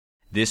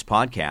This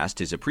podcast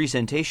is a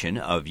presentation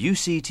of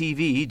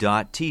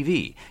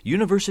UCTV.tv,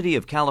 University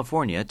of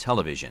California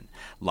Television.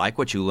 Like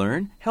what you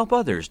learn? Help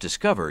others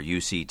discover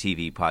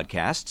UCTV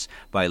podcasts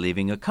by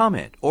leaving a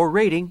comment or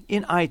rating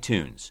in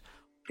iTunes.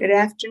 Good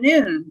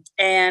afternoon,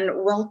 and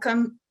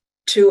welcome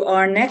to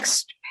our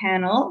next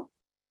panel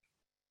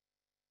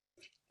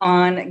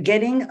on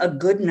getting a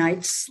good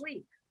night's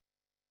sleep.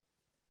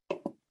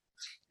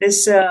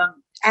 This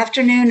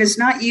afternoon is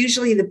not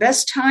usually the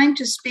best time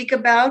to speak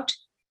about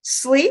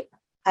sleep.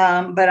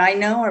 But I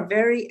know our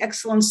very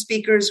excellent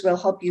speakers will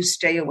help you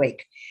stay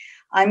awake.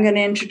 I'm going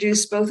to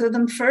introduce both of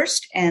them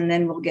first, and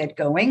then we'll get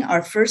going.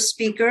 Our first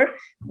speaker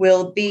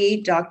will be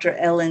Dr.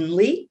 Ellen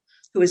Lee,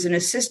 who is an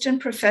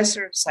assistant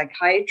professor of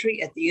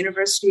psychiatry at the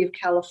University of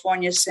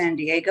California, San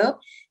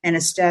Diego, and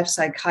a staff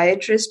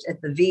psychiatrist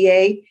at the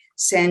VA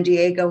San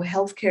Diego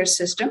healthcare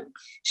system.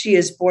 She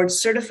is board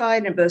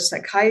certified in both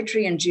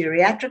psychiatry and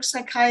geriatric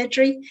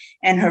psychiatry,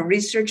 and her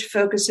research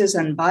focuses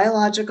on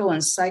biological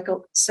and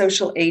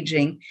psychosocial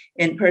aging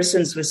in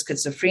persons with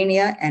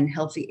schizophrenia and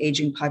healthy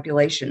aging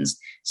populations,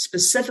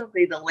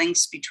 specifically the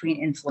links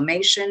between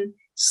inflammation,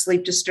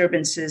 sleep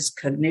disturbances,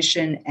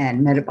 cognition,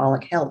 and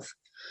metabolic health.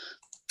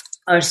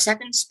 Our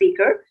second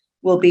speaker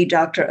will be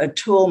Dr.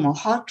 Atul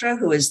Malhotra,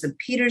 who is the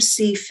Peter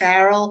C.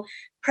 Farrell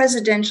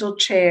Presidential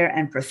Chair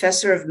and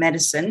Professor of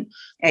Medicine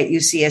at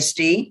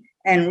UCSD,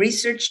 and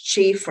Research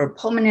Chief for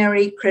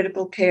Pulmonary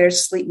Critical Care,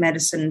 Sleep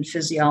Medicine, and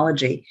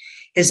Physiology.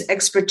 His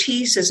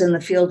expertise is in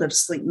the field of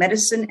sleep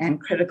medicine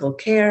and critical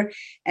care,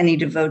 and he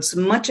devotes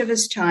much of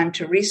his time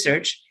to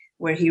research,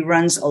 where he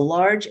runs a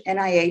large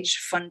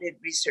NIH-funded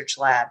research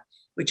lab,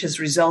 which has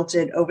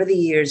resulted over the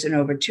years in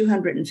over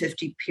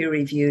 250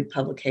 peer-reviewed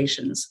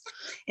publications.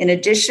 In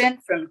addition,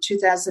 from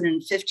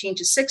 2015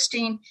 to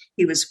 16,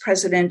 he was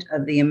president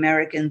of the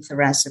American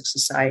Thoracic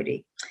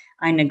Society.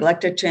 I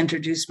neglected to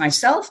introduce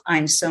myself.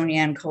 I'm Sonia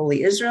Ann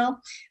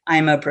Coley-Israel.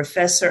 I'm a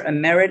professor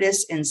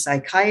emeritus in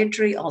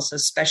psychiatry, also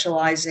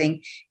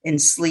specializing in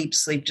sleep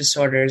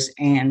disorders,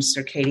 and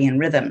circadian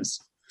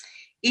rhythms.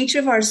 Each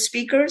of our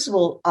speakers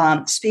will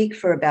speak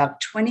for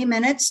about 20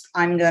 minutes.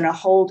 I'm going to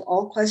hold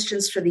all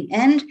questions for the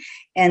end,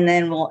 and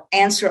then we'll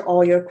answer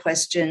all your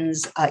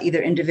questions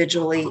either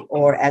individually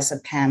or as a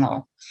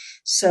panel.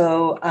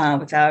 So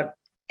without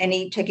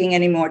taking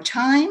any more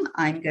time,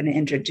 I'm going to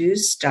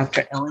introduce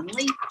Dr. Ellen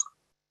Lee.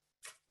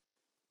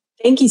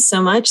 Thank you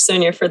so much,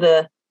 Sonia, for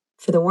the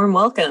warm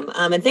welcome.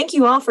 And thank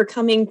you all for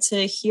coming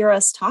to hear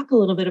us talk a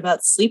little bit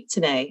about sleep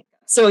today.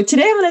 So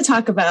today I'm going to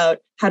talk about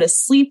how to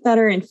sleep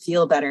better and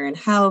feel better, and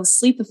how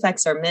sleep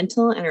affects our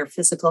mental and our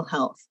physical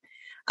health.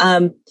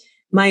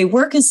 My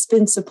work has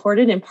been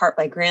supported in part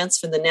by grants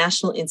from the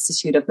National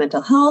Institute of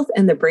Mental Health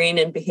and the Brain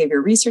and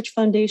Behavior Research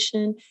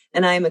Foundation,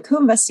 and I am a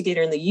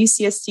co-investigator in the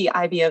UCSD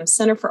IBM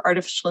Center for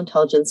Artificial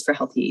Intelligence for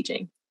Healthy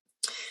Aging.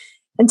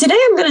 And today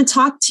I'm going to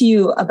talk to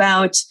you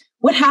about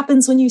what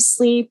happens when you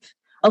sleep,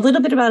 a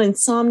little bit about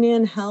insomnia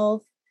and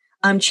health,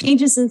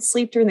 changes in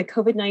sleep during the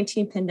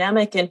COVID-19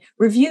 pandemic, and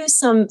review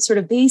some sort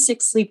of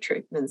basic sleep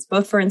treatments,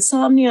 both for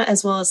insomnia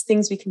as well as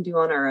things we can do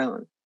on our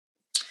own.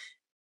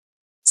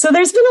 So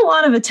there's been a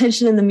lot of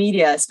attention in the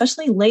media,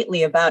 especially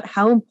lately, about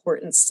how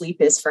important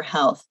sleep is for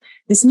health.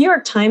 This New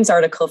York Times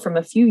article from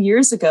a few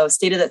years ago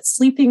stated that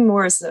sleeping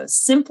more is the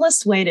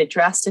simplest way to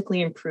drastically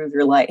improve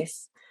your life.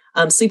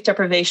 Sleep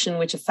deprivation,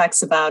 which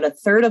affects about a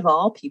third of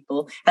all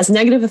people, has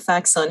negative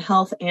effects on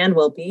health and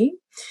well-being.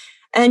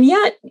 And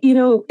yet,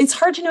 it's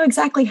hard to know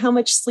exactly how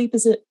much sleep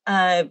is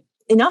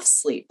enough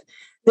sleep.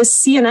 This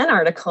CNN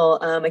article,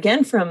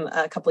 again from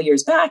a couple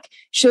years back,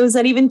 shows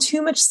that even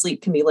too much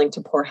sleep can be linked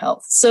to poor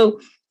health. So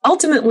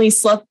ultimately,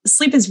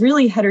 sleep is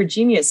really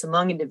heterogeneous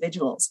among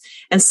individuals,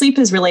 and sleep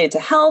is related to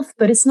health,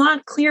 but it's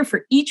not clear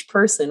for each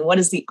person what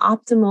is the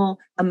optimal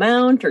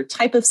amount or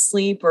type of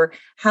sleep, or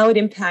how it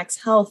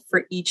impacts health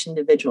for each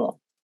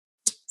individual.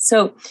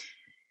 So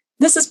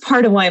this is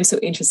part of why I'm so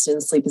interested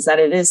in sleep, is that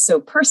it is so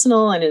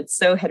personal and it's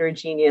so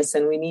heterogeneous,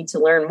 and we need to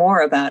learn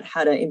more about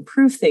how to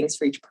improve things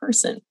for each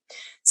person.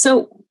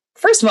 So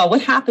first of all,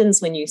 what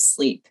happens when you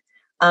sleep?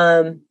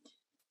 Well,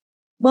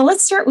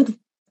 let's start with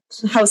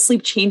how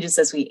sleep changes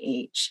as we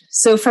age.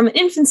 So from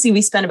infancy,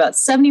 we spend about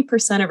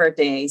 70% of our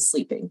day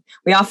sleeping.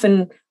 We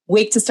often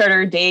wake to start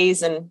our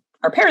days and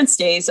our parents'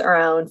 days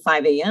around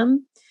 5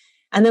 a.m.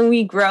 And then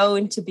we grow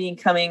into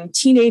becoming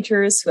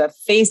teenagers who have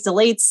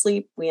phase-delayed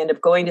sleep. We end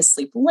up going to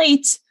sleep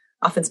late,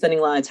 often spending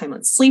a lot of time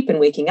on sleep and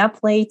waking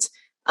up late.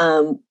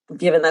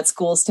 Given that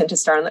schools tend to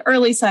start on the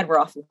early side, we're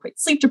often quite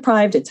sleep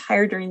deprived and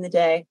tired during the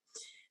day.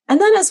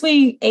 And then as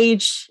we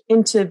age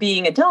into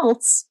being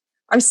adults,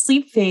 our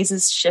sleep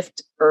phases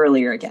shift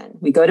earlier again.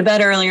 We go to bed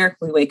earlier,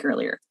 we wake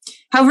earlier.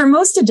 However,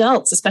 most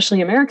adults,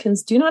 especially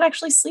Americans, do not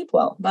actually sleep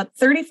well. About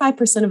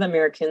 35% of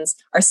Americans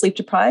are sleep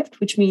deprived,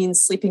 which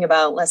means sleeping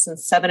about less than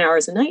 7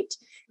 hours a night.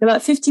 And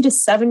about 50 to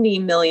 70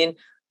 million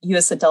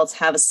US adults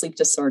have a sleep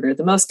disorder,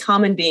 the most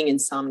common being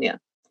insomnia.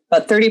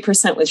 About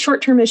 30% with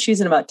short-term issues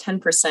and about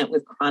 10%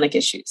 with chronic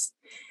issues.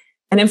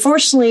 And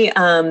unfortunately,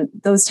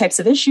 those types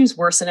of issues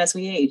worsen as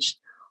we age.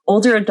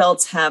 Older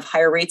adults have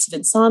higher rates of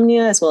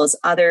insomnia as well as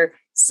other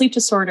sleep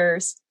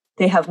disorders.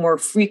 They have more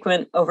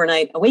frequent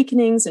overnight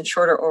awakenings and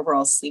shorter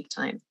overall sleep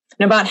time.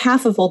 And about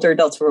half of older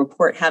adults will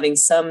report having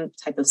some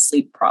type of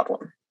sleep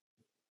problem.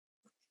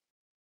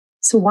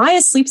 So why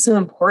is sleep so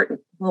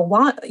important?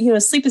 Well,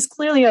 sleep is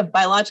clearly a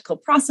biological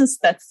process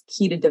that's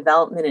key to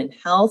development and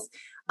health.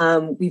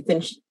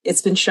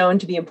 It's been shown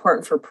to be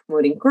important for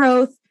promoting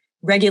growth,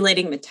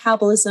 regulating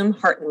metabolism,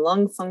 heart and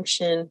lung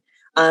function.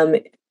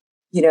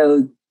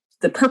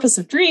 The purpose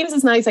of dreams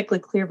is not exactly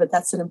clear, but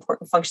that's an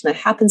important function that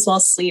happens while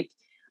sleep.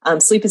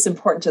 Sleep is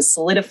important to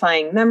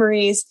solidifying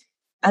memories,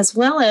 as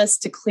well as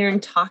to clearing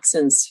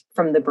toxins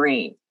from the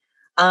brain.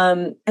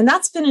 And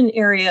that's been an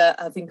area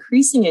of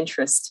increasing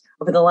interest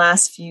over the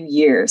last few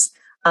years.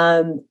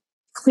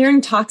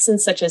 Clearing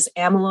toxins such as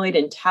amyloid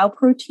and tau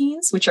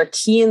proteins, which are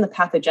key in the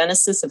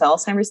pathogenesis of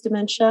Alzheimer's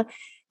dementia,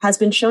 has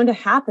been shown to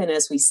happen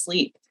as we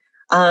sleep.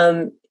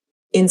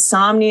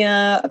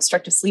 Insomnia,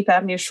 obstructive sleep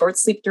apnea, short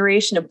sleep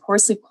duration, and poor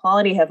sleep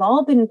quality have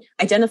all been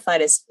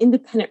identified as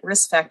independent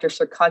risk factors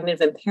for cognitive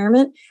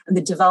impairment and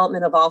the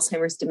development of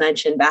Alzheimer's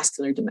dementia and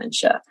vascular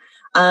dementia.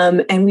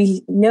 And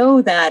we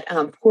know that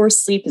poor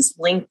sleep is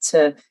linked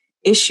to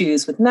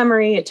issues with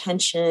memory,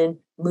 attention,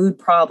 mood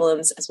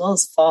problems, as well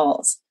as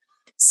falls.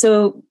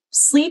 So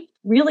sleep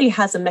really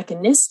has a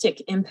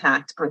mechanistic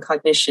impact on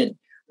cognition,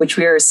 which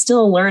we are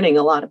still learning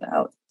a lot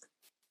about.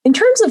 In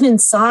terms of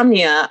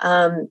insomnia,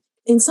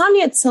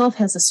 insomnia itself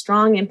has a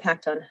strong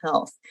impact on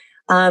health.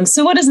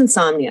 So what is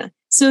insomnia?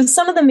 So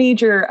some of the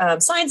major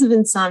signs of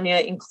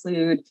insomnia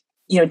include,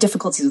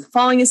 difficulties with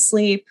falling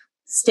asleep,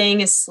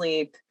 staying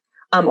asleep,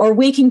 or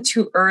waking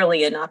too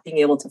early and not being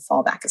able to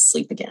fall back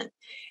asleep again.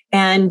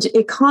 And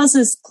it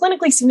causes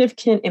clinically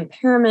significant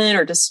impairment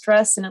or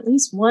distress in at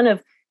least one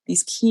of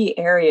these key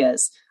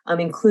areas,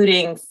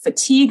 including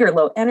fatigue or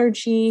low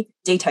energy,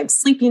 daytime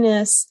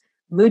sleepiness,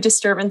 mood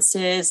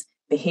disturbances,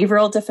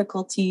 behavioral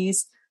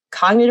difficulties,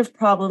 cognitive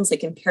problems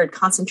like impaired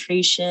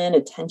concentration,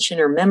 attention,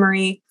 or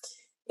memory,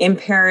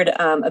 impaired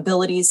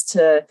abilities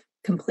to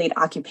complete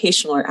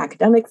occupational or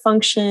academic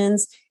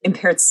functions,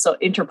 impaired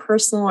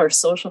interpersonal or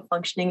social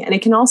functioning, and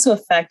it can also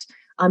affect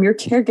your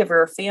caregiver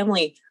or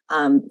family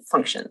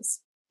functions.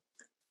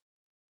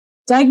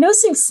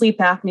 Diagnosing sleep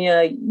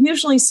apnea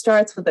usually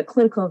starts with a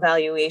clinical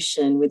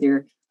evaluation with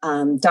your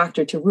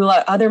doctor to rule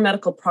out other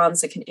medical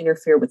problems that can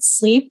interfere with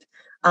sleep.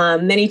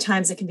 Many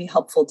times it can be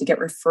helpful to get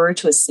referred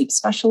to a sleep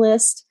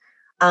specialist.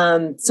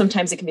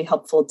 Sometimes it can be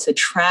helpful to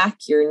track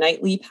your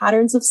nightly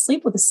patterns of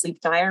sleep with a sleep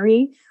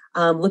diary,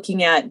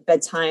 looking at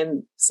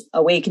bedtime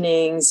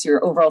awakenings,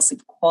 your overall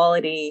sleep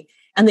quality,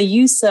 and the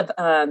use of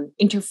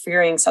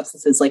interfering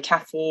substances like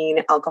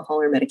caffeine,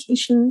 alcohol, or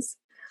medications.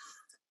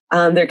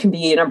 There can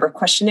be a number of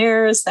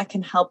questionnaires that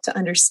can help to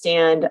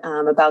understand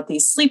about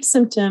these sleep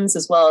symptoms,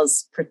 as well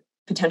as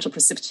potential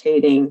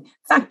precipitating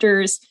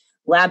factors,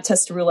 lab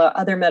tests to rule out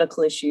other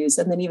medical issues,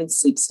 and then even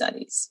sleep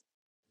studies.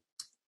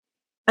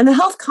 And the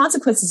health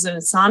consequences of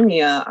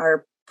insomnia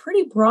are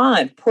pretty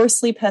broad. Poor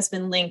sleep has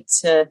been linked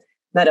to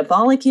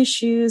metabolic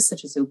issues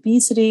such as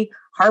obesity,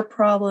 heart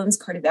problems,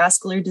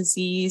 cardiovascular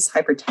disease,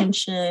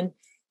 hypertension,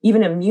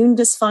 even immune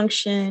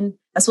dysfunction,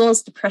 as well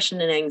as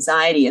depression and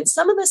anxiety. And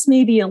some of this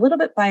may be a little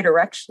bit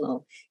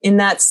bidirectional in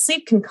that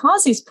sleep can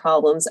cause these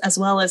problems, as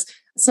well as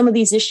some of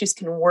these issues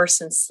can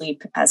worsen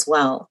sleep as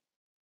well.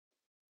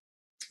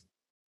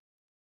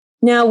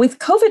 Now, with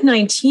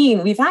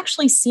COVID-19, we've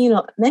actually seen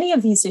many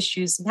of these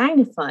issues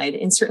magnified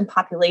in certain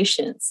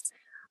populations.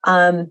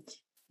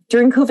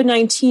 During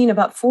COVID-19,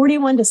 about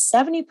 41 to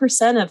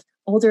 70% of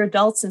older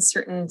adults in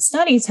certain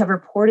studies have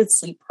reported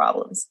sleep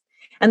problems.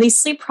 And these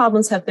sleep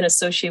problems have been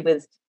associated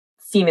with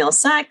female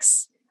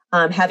sex,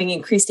 having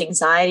increased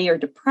anxiety or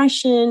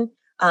depression,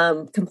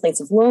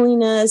 complaints of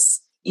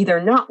loneliness,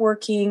 either not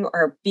working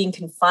or being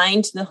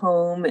confined to the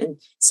home,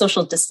 and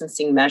social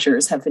distancing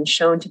measures have been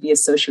shown to be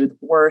associated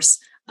with worse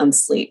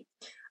sleep.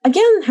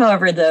 Again,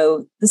 however,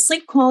 though, the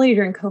sleep quality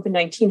during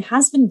COVID-19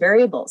 has been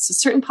variable. So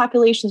certain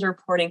populations are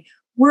reporting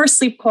worse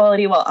sleep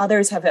quality, while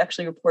others have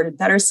actually reported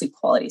better sleep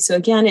quality. So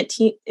again,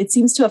 it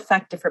seems to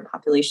affect different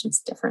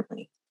populations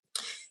differently.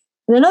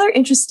 And another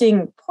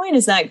interesting point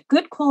is that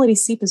good quality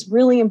sleep is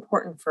really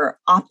important for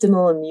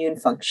optimal immune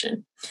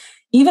function.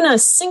 Even a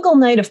single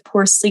night of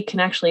poor sleep can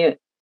actually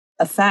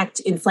affect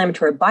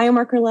inflammatory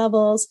biomarker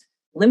levels,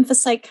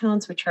 lymphocyte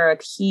counts, which are a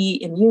key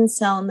immune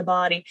cell in the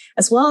body,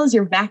 as well as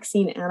your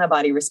vaccine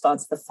antibody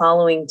response the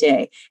following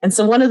day. And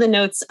so one of the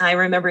notes I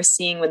remember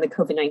seeing when the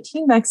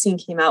COVID-19 vaccine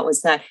came out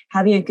was that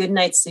having a good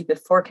night's sleep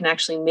before can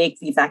actually make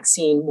the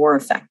vaccine more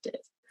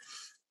effective.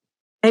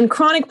 And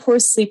chronic poor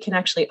sleep can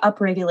actually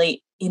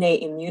upregulate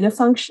innate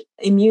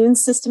immune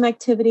system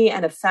activity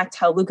and affect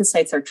how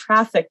leukocytes are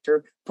trafficked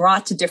or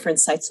brought to different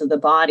sites of the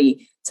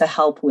body to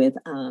help with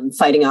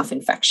fighting off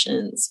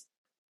infections.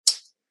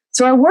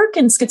 So our work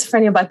in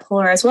schizophrenia,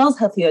 bipolar, as well as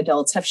healthy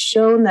adults have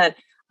shown that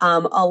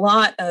a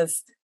lot of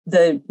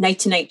the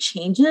night-to-night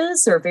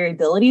changes or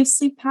variability of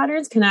sleep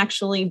patterns can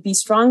actually be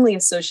strongly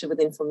associated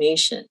with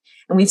inflammation.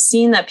 And we've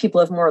seen that people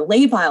have more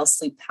labile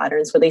sleep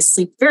patterns where they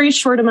sleep very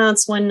short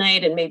amounts one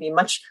night and maybe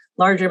much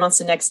larger amounts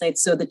the next night.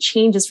 So the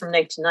changes from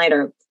night to night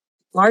are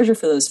larger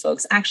for those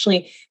folks,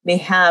 actually may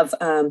have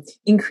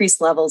increased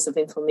levels of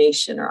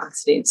inflammation or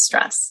oxidative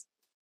stress.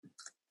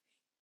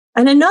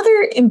 And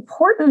another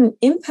important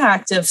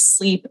impact of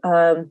sleep,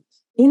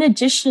 in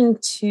addition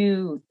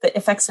to the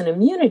effects on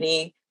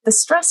immunity, the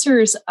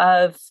stressors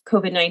of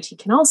COVID-19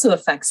 can also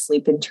affect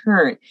sleep in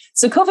turn.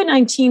 So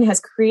COVID-19 has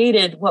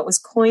created what was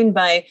coined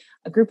by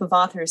a group of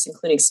authors,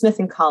 including Smith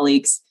and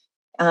colleagues,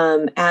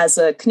 as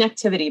a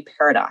connectivity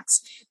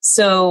paradox.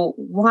 So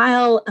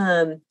while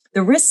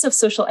the risks of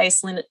social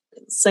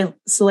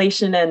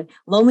isolation and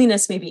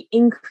loneliness may be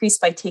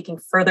increased by taking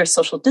further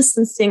social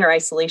distancing or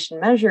isolation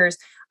measures,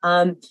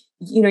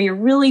 you're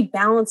really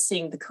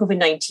balancing the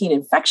COVID-19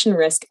 infection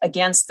risk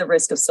against the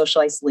risk of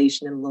social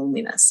isolation and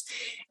loneliness.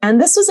 And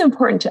this was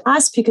important to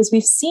us because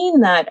we've seen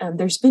that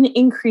there's been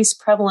increased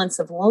prevalence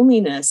of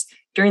loneliness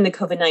during the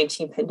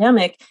COVID-19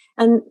 pandemic.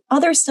 And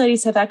other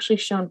studies have actually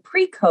shown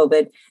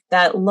pre-COVID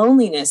that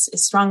loneliness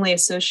is strongly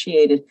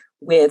associated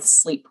with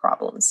sleep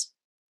problems.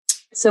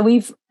 So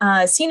we've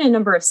seen a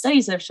number of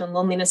studies that have shown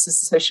loneliness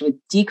is associated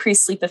with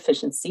decreased sleep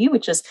efficiency,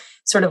 which is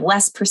sort of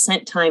less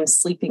percent time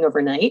sleeping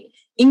overnight,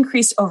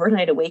 increased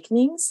overnight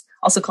awakenings,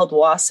 also called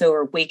WASO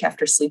or wake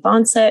after sleep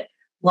onset,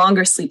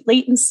 longer sleep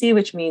latency,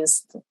 which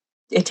means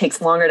it takes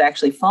longer to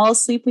actually fall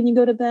asleep when you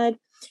go to bed,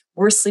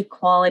 worse sleep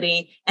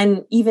quality,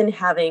 and even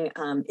having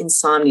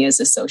insomnia is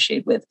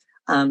associated with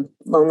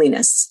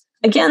loneliness.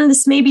 Again,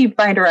 this may be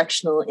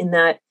bidirectional in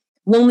that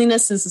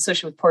loneliness is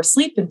associated with poor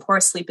sleep and poor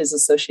sleep is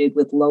associated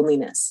with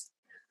loneliness.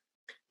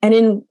 And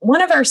in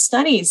one of our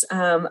studies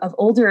of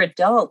older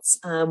adults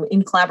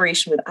in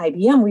collaboration with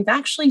IBM, we've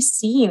actually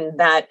seen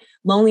that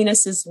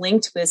loneliness is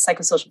linked with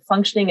psychosocial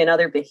functioning and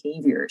other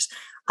behaviors.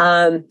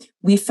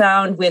 We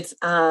found with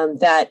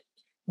that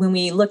when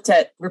we looked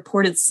at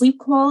reported sleep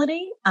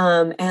quality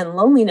and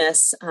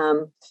loneliness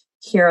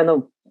here on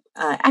the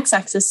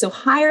x-axis, so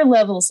higher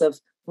levels of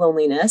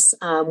loneliness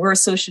were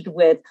associated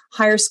with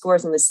higher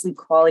scores on the sleep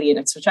quality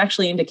index, which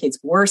actually indicates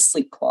worse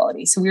sleep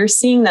quality. So we were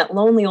seeing that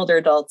lonely older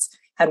adults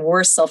had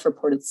worse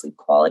self-reported sleep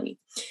quality.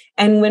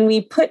 And when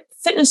we put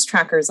fitness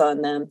trackers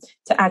on them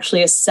to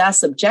actually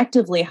assess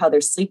objectively how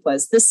their sleep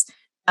was, this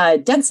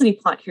density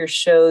plot here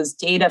shows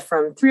data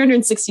from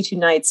 362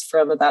 nights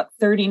from about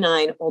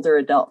 39 older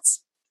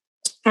adults.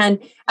 And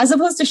as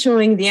opposed to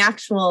showing the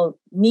actual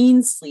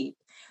mean sleep,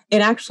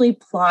 it actually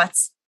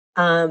plots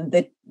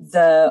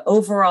the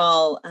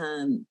overall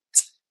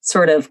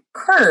sort of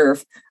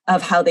curve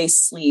of how they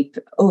sleep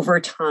over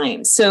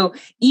time. So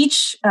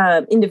each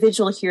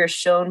individual here is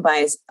shown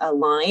by a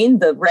line.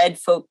 The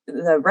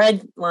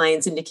red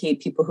lines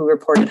indicate people who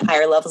reported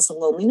higher levels of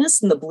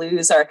loneliness, and the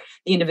blues are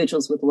the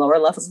individuals with lower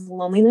levels of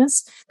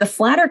loneliness. The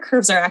flatter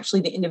curves are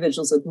actually the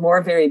individuals with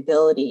more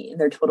variability in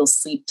their total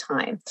sleep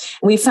time.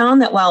 And we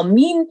found that while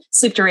mean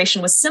sleep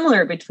duration was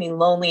similar between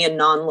lonely and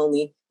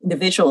non-lonely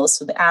individuals,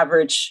 so the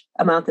average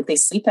amount that they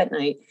sleep at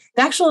night,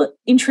 the actual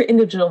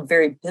intra-individual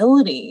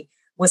variability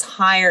was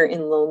higher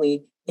in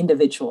lonely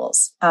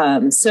individuals.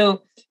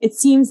 So it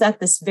seems that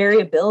this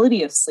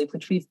variability of sleep,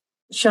 which we've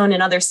shown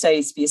in other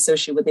studies to be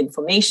associated with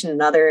inflammation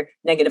and other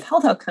negative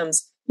health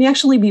outcomes, may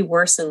actually be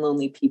worse in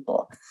lonely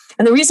people.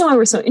 And the reason why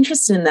we're so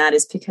interested in that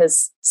is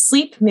because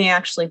sleep may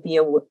actually be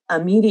a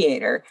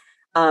mediator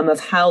of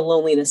how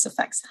loneliness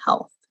affects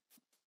health.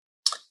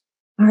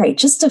 All right,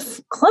 just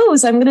to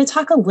close, I'm going to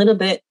talk a little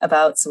bit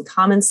about some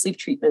common sleep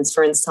treatments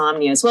for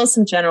insomnia, as well as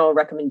some general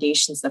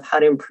recommendations of how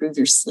to improve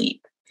your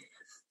sleep.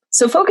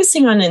 So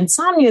focusing on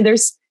insomnia, there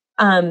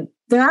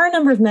are a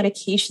number of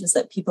medications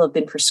that people have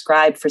been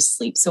prescribed for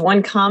sleep. So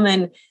one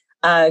common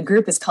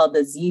group is called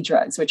the Z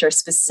drugs, which are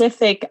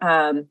specific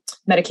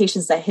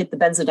medications that hit the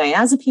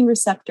benzodiazepine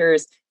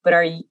receptors, but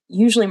are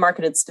usually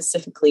marketed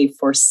specifically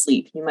for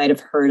sleep. You might have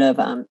heard of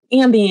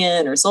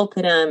Ambien or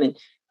Zolpidem and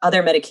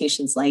other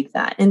medications like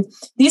that. And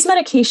these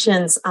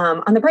medications,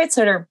 on the bright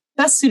side, are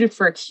best suited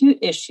for acute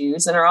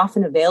issues and are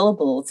often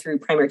available through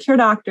primary care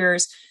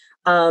doctors.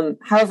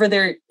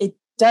 However, it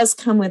does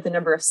come with a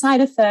number of side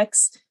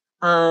effects,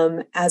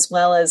 as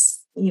well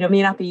as,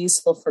 may not be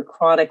useful for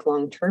chronic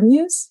long-term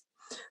use.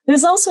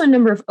 There's also a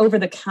number of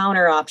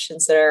over-the-counter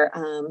options that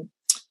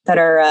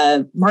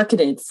are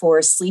marketed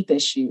for sleep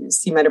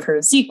issues. You might have heard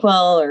of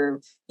ZQuil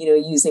or,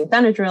 using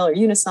Benadryl or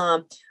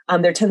Unisom.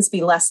 There tends to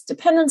be less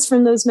dependence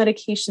from those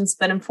medications,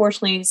 but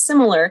unfortunately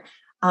similar,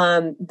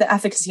 the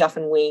efficacy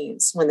often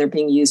wanes when they're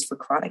being used for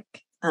chronic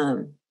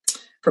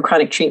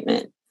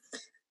treatment.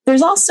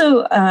 There's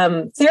also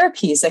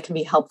therapies that can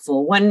be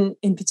helpful. One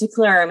in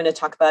particular I'm going to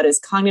talk about is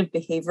cognitive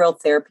behavioral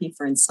therapy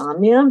for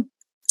insomnia.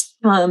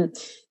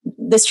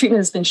 This treatment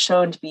has been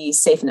shown to be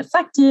safe and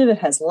effective. It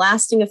has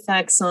lasting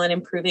effects on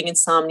improving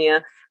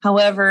insomnia.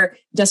 However,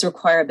 it does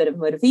require a bit of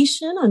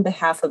motivation on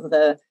behalf of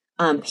the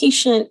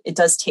patient. It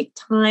does take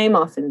time,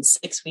 often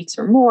 6 weeks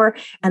or more,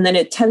 and then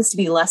it tends to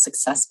be less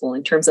accessible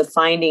in terms of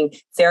finding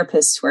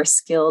therapists who are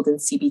skilled in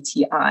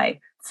CBTI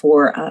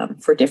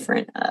for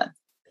different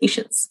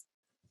patients.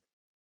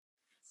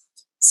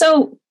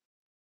 So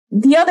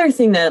the other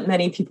thing that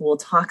many people will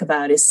talk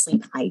about is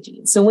sleep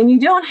hygiene. So when you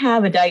don't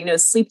have a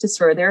diagnosed sleep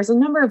disorder, there's a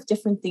number of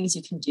different things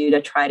you can do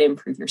to try to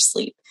improve your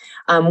sleep.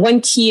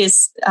 One key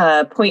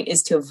point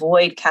is to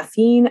avoid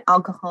caffeine,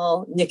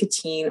 alcohol,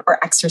 nicotine,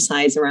 or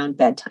exercise around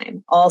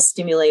bedtime, all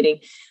stimulating,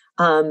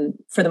 for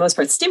the most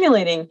part,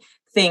 stimulating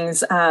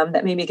things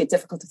that may make it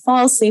difficult to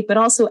fall asleep, but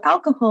also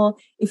alcohol,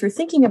 if you're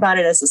thinking about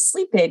it as a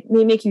sleep aid,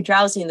 may make you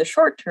drowsy in the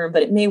short term,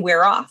 but it may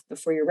wear off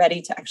before you're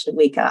ready to actually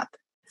wake up.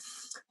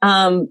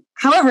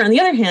 However, on the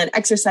other hand,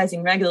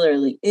 exercising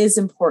regularly is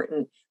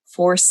important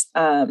for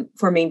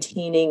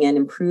maintaining and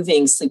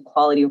improving sleep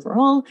quality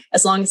overall,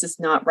 as long as it's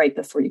not right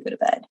before you go to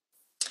bed.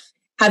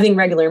 Having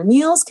regular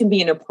meals can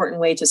be an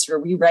important way to sort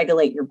of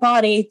re-regulate your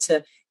body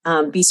to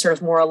be sort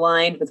of more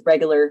aligned with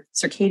regular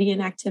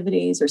circadian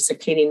activities or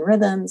circadian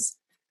rhythms.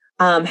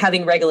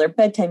 Having regular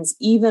bedtimes,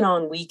 even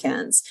on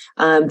weekends.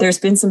 There's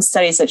been some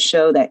studies that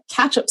show that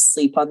catch-up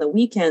sleep on the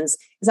weekends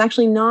is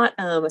actually not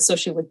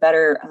associated with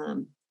better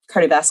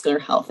cardiovascular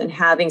health, and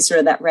having sort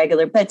of that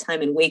regular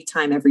bedtime and wake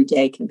time every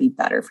day can be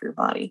better for your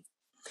body.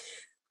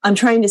 I'm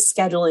trying to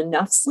schedule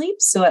enough sleep,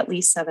 so at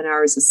least 7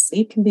 hours of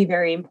sleep can be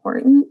very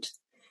important.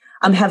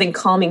 I'm having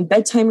calming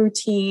bedtime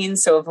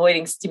routines, so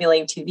avoiding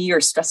stimulating TV or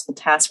stressful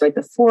tasks right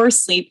before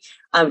sleep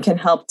can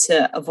help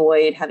to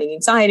avoid having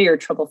anxiety or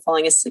trouble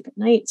falling asleep at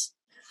night.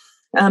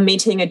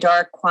 Maintaining a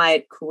dark,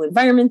 quiet, cool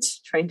environment,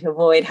 trying to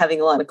avoid having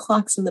a lot of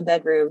clocks in the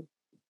bedroom.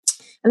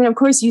 And then, of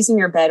course, using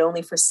your bed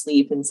only for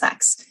sleep and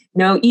sex.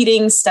 No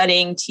eating,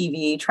 studying,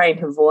 TV, trying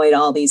to avoid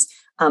all these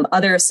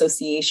other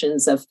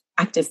associations of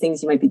active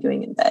things you might be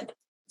doing in bed.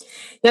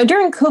 Now,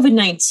 during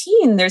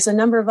COVID-19, there's a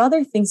number of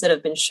other things that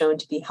have been shown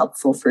to be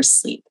helpful for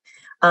sleep.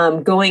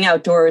 Going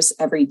outdoors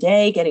every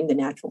day, getting the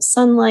natural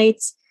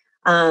sunlight,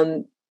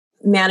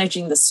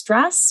 managing the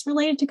stress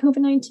related to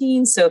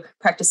COVID-19. So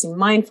practicing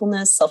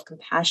mindfulness,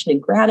 self-compassion,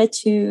 and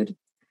gratitude.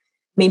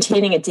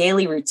 Maintaining a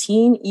daily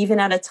routine, even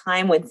at a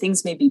time when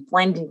things may be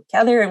blending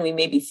together and we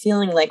may be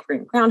feeling like we're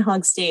in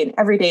Groundhog's Day and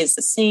every day is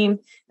the same.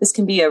 This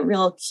can be a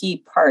real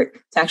key part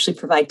to actually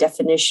provide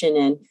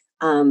definition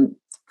and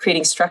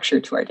creating structure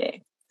to our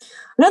day.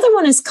 Another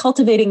one is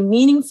cultivating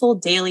meaningful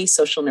daily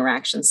social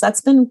interactions.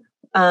 That's been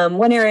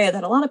one area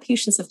that a lot of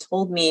patients have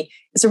told me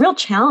is a real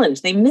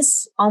challenge. They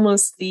miss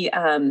almost the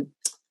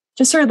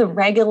just sort of the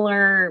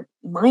regular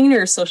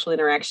minor social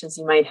interactions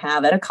you might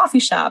have at a coffee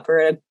shop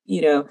or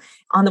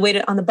on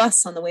the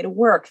bus on the way to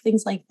work,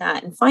 things like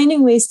that. And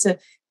finding ways to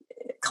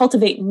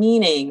cultivate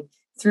meaning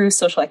through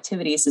social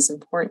activities is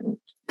important.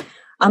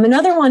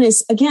 Another one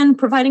is, again,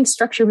 providing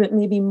structure, but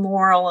maybe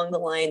more along the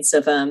lines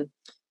of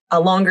a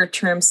longer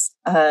term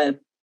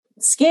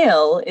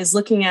scale, is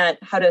looking at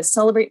how to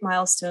celebrate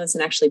milestones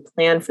and actually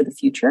plan for the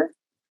future.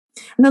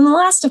 And then the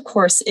last, of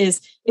course,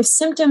 is if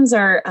symptoms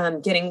are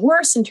getting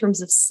worse in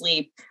terms of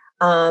sleep,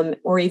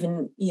 or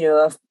even,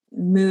 of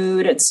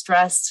mood and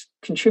stress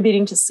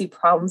contributing to sleep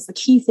problems, the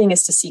key thing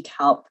is to seek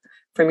help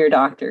from your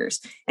doctors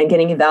and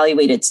getting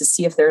evaluated to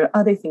see if there are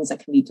other things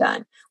that can be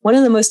done. One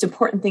of the most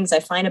important things I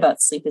find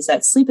about sleep is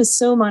that sleep is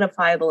so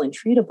modifiable and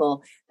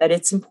treatable that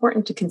it's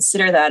important to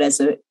consider that as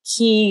a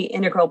key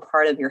integral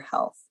part of your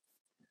health.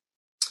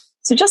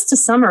 So just to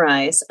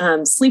summarize,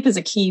 sleep is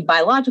a key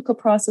biological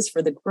process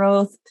for the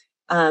growth,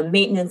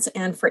 maintenance,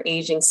 and for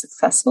aging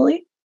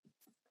successfully.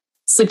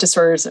 Sleep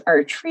disorders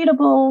are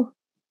treatable.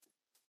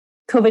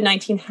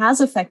 COVID-19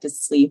 has affected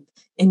sleep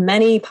in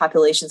many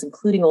populations,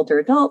 including older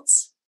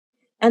adults,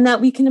 and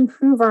that we can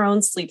improve our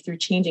own sleep through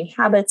changing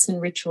habits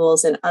and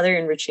rituals and other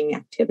enriching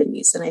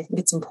activities. And I think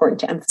it's important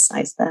to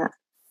emphasize that.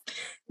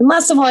 And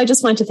last of all, I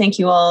just want to thank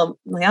you all,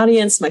 my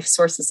audience, my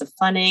sources of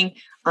funding,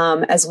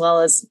 as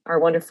well as our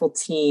wonderful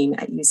team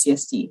at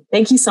UCSD.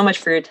 Thank you so much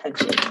for your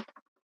attention.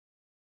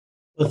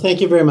 Well,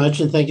 thank you very much,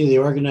 and thank you to the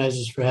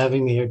organizers for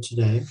having me here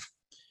today.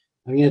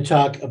 I'm going to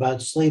talk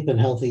about sleep and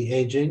healthy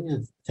aging,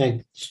 and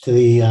thanks to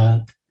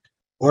the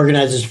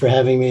organizers for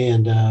having me,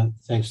 and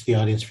thanks to the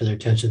audience for their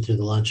attention through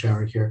the lunch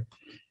hour here.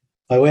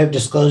 By way of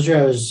disclosure,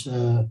 I was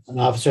an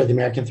officer of the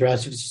American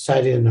Thoracic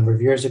Society a number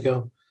of years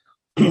ago.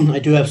 I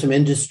do have some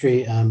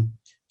industry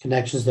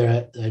connections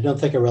there I don't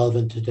think are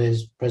relevant to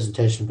today's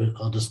presentation, but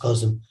I'll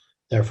disclose them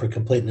there for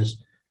completeness.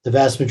 The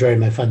vast majority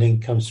of my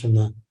funding comes from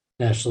the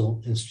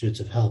National Institutes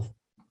of Health.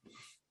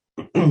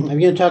 I'm going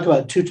to talk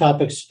about two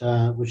topics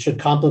which should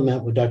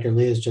complement what Dr.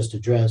 Lee has just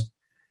addressed.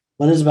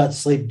 One is about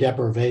sleep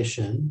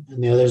deprivation,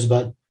 and the other is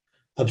about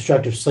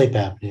obstructive sleep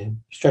apnea.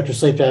 Obstructive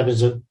sleep apnea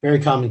is a very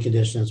common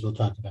condition, as we'll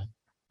talk about.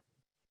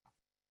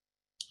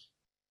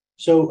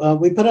 So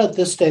we put out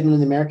this statement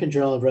in the American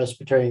Journal of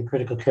Respiratory and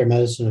Critical Care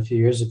Medicine a few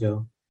years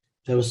ago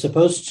that was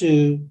supposed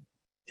to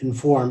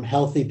inform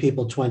Healthy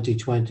People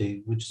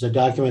 2020, which is a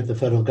document the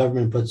federal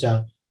government puts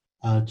out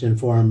to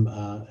inform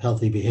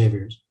healthy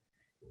behaviors.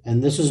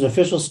 And this is an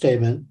official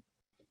statement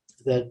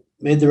that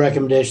made the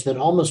recommendation that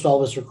almost all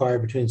of us require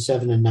between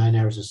 7 and 9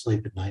 hours of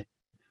sleep at night.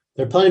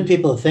 There are plenty of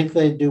people who think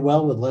they do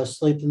well with less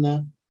sleep than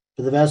that,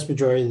 but the vast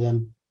majority of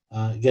them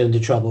get into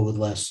trouble with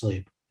less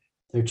sleep.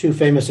 There are two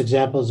famous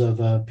examples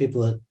of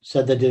people that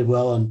said they did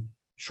well on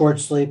short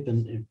sleep,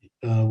 and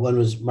one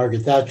was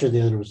Margaret Thatcher,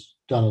 the other was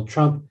Donald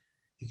Trump.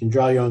 You can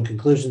draw your own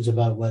conclusions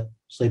about what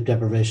sleep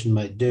deprivation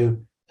might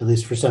do, at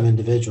least for some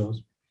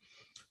individuals.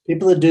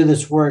 People that do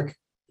this work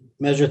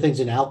measure things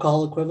in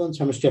alcohol equivalents.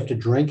 How much do you have to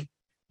drink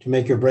to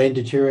make your brain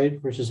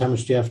deteriorate versus how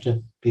much do you have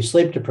to be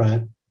sleep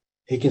deprived?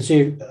 You can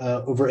see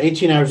over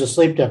 18 hours of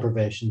sleep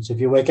deprivation. So if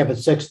you wake up at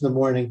 6 in the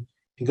morning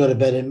and go to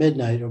bed at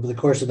midnight, over the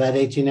course of that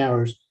 18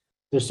 hours,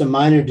 there's some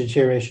minor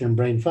deterioration in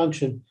brain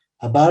function,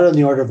 about on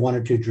the order of 1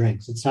 or 2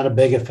 drinks. It's not a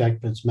big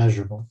effect, but it's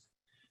measurable.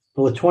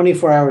 But with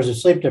 24 hours of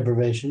sleep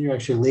deprivation, you're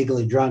actually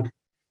legally drunk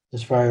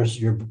as far as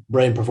your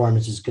brain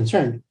performance is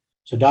concerned.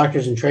 So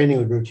doctors in training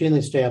would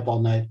routinely stay up all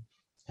night.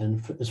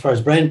 And as far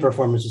as brain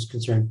performance is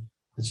concerned,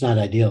 it's not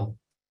ideal.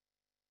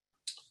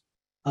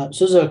 So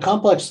this is a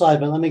complex slide,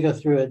 but let me go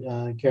through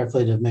it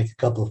carefully to make a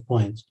couple of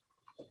points.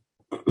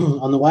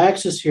 On the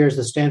y-axis here is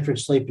the Stanford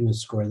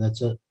Sleepiness Score.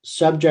 That's a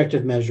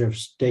subjective measure of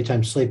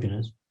daytime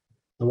sleepiness.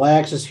 The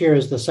y-axis here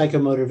is the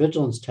Psychomotor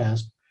Vigilance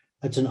Task.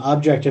 That's an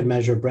objective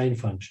measure of brain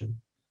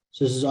function.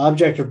 So this is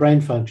objective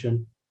brain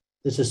function.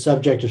 This is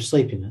subjective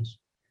sleepiness.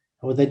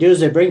 And what they do is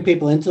they bring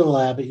people into the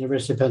lab at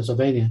University of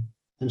Pennsylvania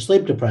and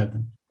sleep deprive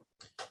them.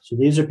 So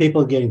these are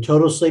people getting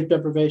total sleep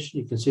deprivation.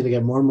 You can see they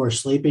get more and more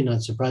sleepy,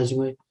 not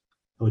surprisingly. And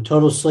with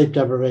total sleep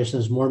deprivation,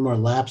 there's more and more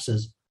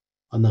lapses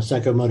on the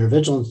Psychomotor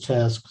Vigilance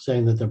Task,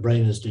 saying that the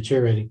brain is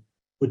deteriorating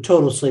with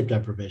total sleep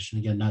deprivation.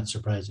 Again, not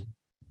surprising.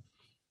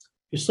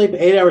 If you sleep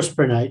 8 hours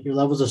per night, your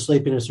levels of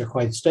sleepiness are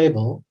quite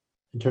stable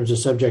in terms of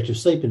subjective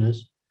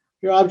sleepiness.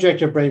 Your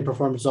objective brain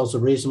performance is also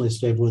reasonably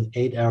stable with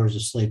 8 hours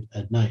of sleep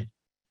at night.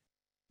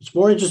 What's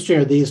more interesting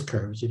are these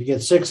curves. If you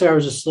get 6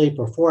 hours of sleep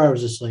or 4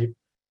 hours of sleep,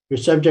 your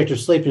subjective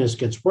sleepiness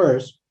gets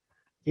worse.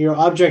 Your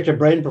objective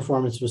brain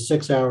performance with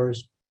 6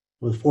 hours,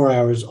 with 4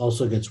 hours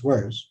also gets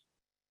worse.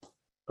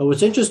 But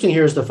what's interesting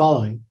here is the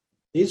following.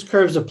 These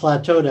curves have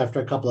plateaued after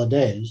a couple of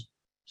days.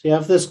 So you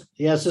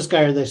ask this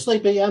guy, are they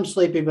sleepy? Yeah, I'm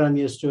sleepy, but I'm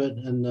used to it.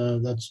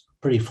 And that's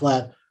pretty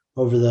flat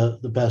over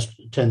the past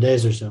 10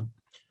 days or so.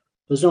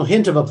 There's no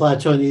hint of a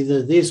plateau in either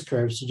of these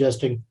curves,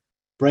 suggesting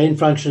brain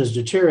function is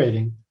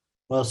deteriorating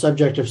while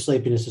subjective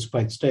sleepiness is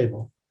quite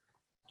stable.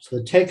 So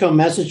the take-home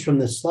message from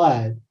this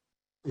slide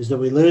is that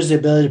we lose the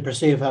ability to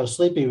perceive how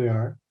sleepy we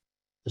are.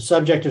 The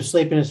subjective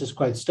sleepiness is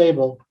quite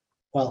stable,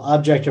 while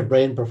objective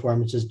brain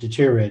performance is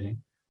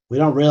deteriorating. We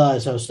don't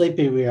realize how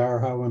sleepy we are or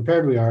how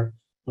impaired we are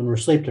when we're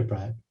sleep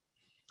deprived.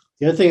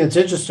 The other thing that's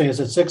interesting is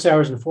that 6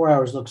 hours and 4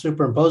 hours look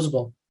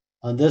superimposable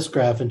on this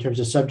graph in terms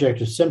of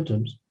subjective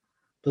symptoms,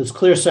 but there's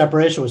clear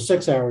separation with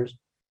 6 hours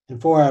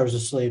and 4 hours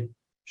of sleep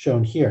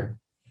shown here.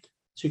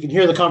 So you can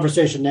hear the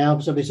conversation now.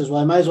 Somebody says,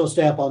 well, I might as well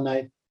stay up all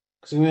night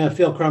because I'm going to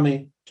feel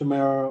crummy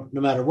tomorrow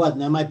no matter what.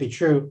 And that might be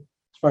true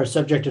as far as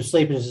subjective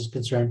sleepiness is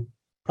concerned,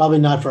 probably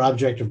not for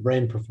objective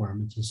brain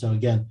performance. And so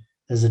again,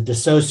 there's a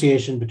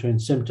dissociation between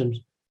symptoms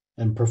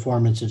and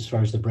performance as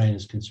far as the brain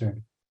is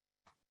concerned.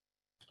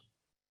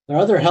 There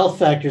are other health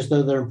factors,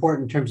 though, that are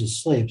important in terms of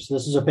sleep. So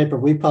this is a paper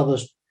we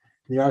published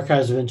in the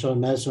Archives of Internal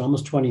Medicine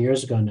almost 20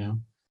 years ago now.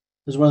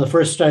 This is one of the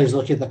first studies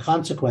looking at the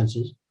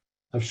consequences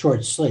of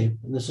short sleep.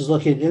 And this is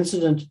looking at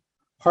incident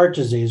heart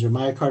disease or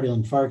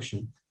myocardial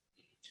infarction.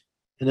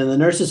 And in the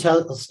Nurses'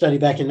 Health Study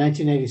back in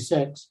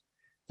 1986,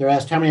 they're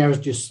asked how many hours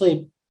do you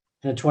sleep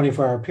in a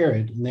 24-hour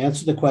period? And they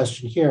answered the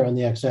question here on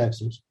the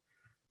x-axis.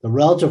 The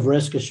relative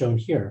risk is shown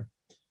here.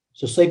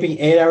 So sleeping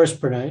 8 hours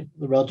per night,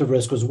 the relative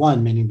risk was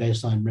 1, meaning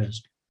baseline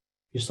risk.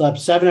 If you slept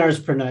 7 hours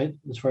per night,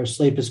 as far as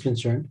sleep is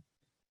concerned,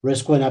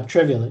 risk went up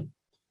trivially.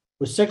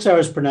 With 6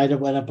 hours per night, it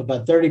went up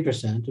about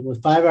 30%. And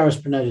with 5 hours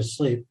per night of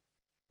sleep,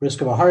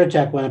 risk of a heart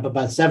attack went up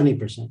about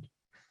 70%.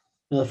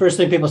 Now, the first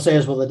thing people say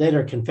is, well, the data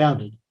are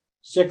confounded.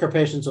 Sicker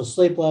patients will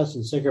sleep less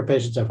and sicker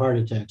patients have heart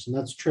attacks. And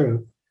that's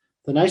true.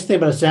 The nice thing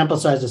about a sample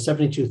size of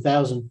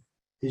 72,000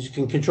 is you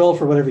can control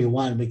for whatever you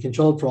want. We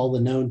controlled for all the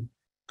known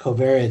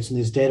covariates, and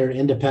these data are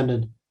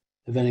independent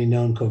of any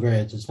known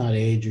covariates. It's not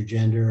age or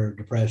gender or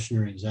depression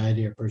or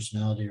anxiety or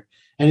personality or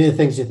any of the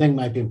things you think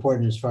might be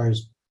important as far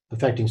as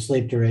affecting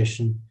sleep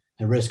duration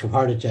and risk of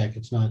heart attack.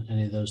 It's not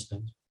any of those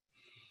things.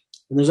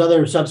 And there's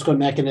other subsequent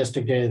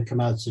mechanistic data that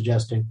come out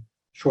suggesting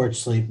short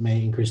sleep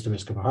may increase the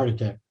risk of a heart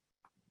attack.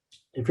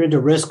 If you're into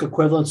risk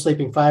equivalent,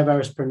 sleeping 5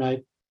 hours per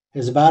night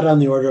is about on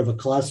the order of a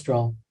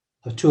cholesterol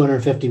of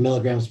 250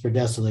 milligrams per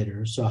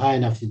deciliter, so high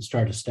enough you'd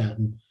start a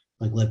statin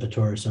like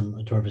Lipitor or some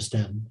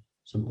atorvastatin,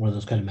 one of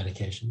those kind of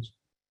medications.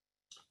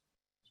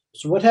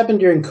 So what happened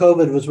during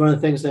COVID was one of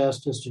the things they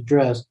asked us to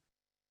address.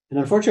 And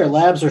unfortunately,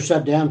 our labs are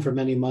shut down for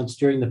many months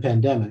during the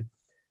pandemic.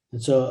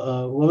 And so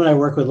a woman I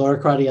work with,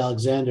 Laura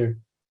Crotty-Alexander,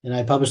 and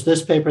I published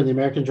this paper in the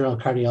American Journal of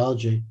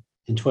Cardiology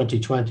in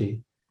 2020.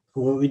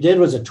 What we did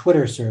was a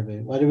Twitter survey.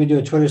 Why did we do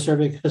a Twitter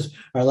survey? Because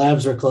our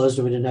labs were closed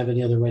and we didn't have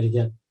any other way to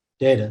get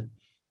data.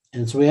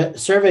 And so we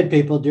surveyed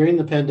people during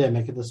the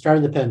pandemic, at the start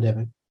of the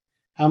pandemic,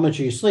 how much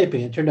are you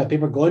sleeping? It turned out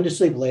people are going to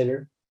sleep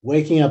later,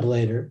 waking up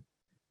later,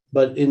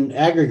 but in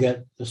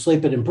aggregate, the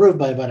sleep had improved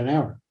by about an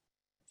hour.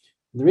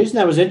 And the reason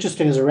that was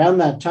interesting is around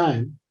that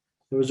time,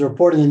 there was a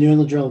report in the New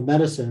England Journal of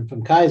Medicine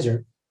from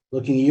Kaiser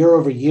looking year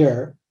over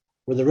year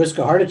where the risk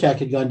of heart attack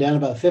had gone down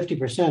about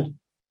 50%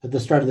 at the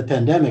start of the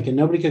pandemic, and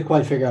nobody could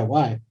quite figure out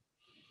why.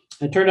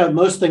 It turned out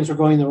most things were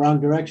going in the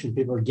wrong direction.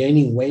 People were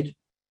gaining weight.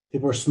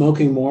 People were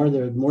smoking more.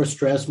 There was more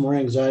stress, more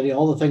anxiety,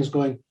 all the things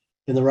going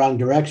in the wrong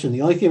direction.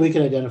 The only thing we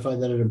could identify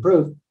that had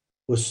improved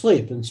was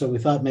sleep. And so we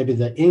thought maybe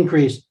the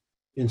increase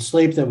in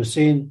sleep that was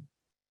seen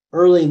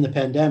early in the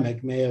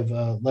pandemic may have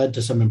led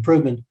to some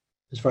improvement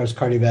as far as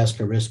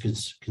cardiovascular risk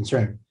is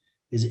concerned.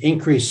 Is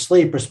increased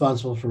sleep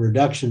responsible for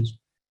reductions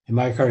in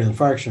myocardial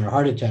infarction or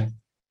heart attack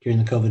during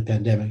the COVID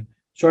pandemic?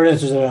 Short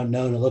answer is I don't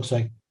know, and it looks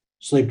like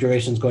sleep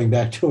duration is going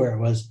back to where it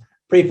was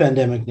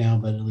pre-pandemic now,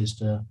 but at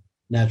least a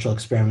natural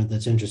experiment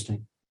that's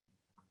interesting.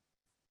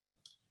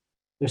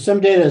 There's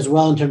some data as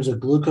well in terms of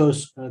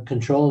glucose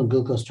control and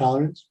glucose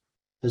tolerance.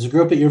 There's a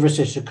group at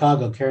University of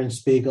Chicago, Karen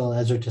Spiegel,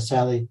 Ezra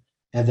Tassali,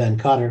 and Van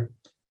Cotter,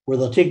 where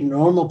they'll take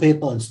normal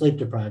people and sleep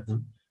deprive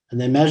them, and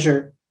they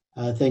measure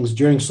things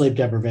during sleep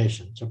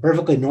deprivation. So a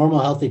perfectly normal,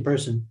 healthy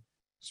person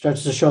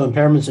starts to show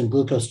impairments in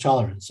glucose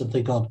tolerance,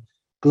 something called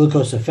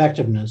glucose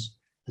effectiveness,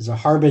 as a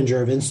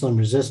harbinger of insulin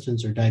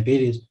resistance or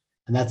diabetes,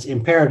 and that's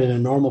impaired in a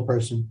normal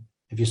person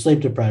if you sleep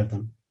deprive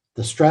them.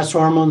 The stress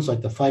hormones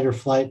like the fight or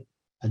flight,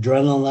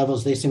 adrenaline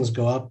levels, these things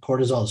go up.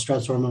 Cortisol, the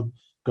stress hormone,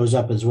 goes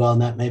up as well,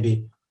 and that may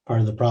be part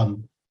of the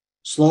problem.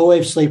 Slow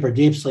wave sleep or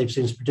deep sleep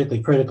seems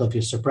particularly critical. If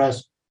you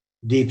suppress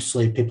deep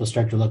sleep, people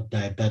start to look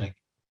diabetic.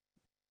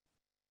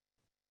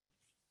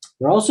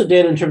 There are also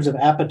data in terms of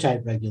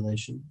appetite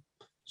regulation.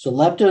 So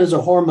leptin is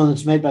a hormone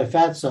that's made by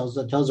fat cells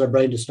that tells our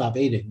brain to stop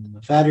eating. And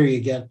the fatter you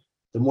get,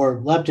 the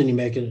more leptin you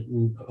make it,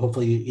 and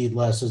hopefully you eat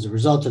less as a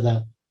result of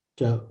that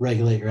to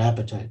regulate your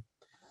appetite.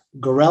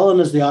 Ghrelin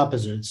is the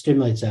opposite. It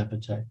stimulates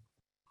appetite.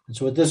 And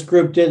so what this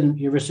group did in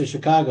University of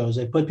Chicago is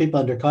they put people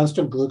under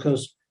constant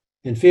glucose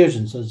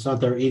infusion. So it's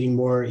not they're eating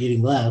more or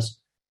eating less.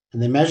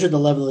 And they measured the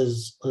level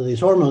of these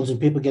hormones in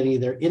people getting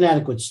either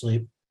inadequate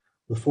sleep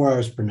with 4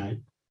 hours per night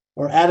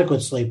or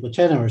adequate sleep with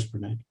 10 hours per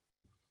night.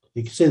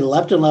 You can see the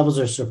leptin levels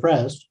are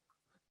suppressed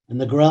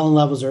and the ghrelin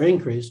levels are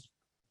increased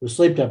with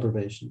sleep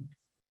deprivation.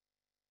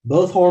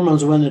 Both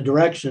hormones went in a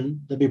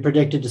direction that be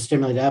predicted to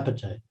stimulate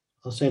appetite.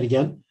 I'll say it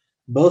again.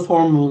 Both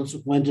hormones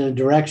went in a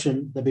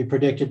direction that be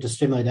predicted to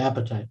stimulate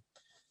appetite.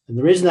 And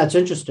the reason that's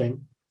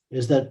interesting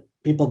is that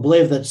people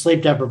believe that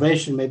sleep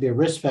deprivation may be a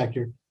risk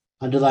factor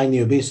underlying the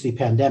obesity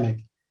pandemic.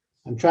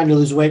 I'm trying to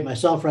lose weight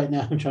myself right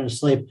now. I'm trying to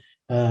sleep.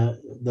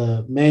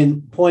 The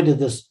main point of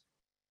this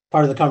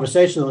part of the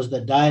conversation was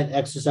that diet,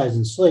 exercise,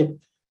 and sleep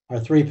are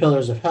 3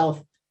 pillars of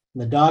health.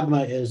 And the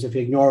dogma is if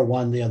you ignore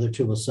one, the other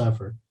 2 will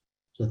suffer.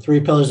 So 3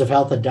 pillars of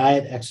health are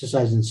diet,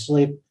 exercise, and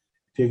sleep.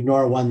 If you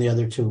ignore one, the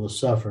other 2 will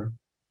suffer.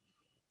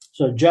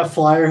 So Jeff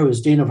Flier, who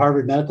was dean of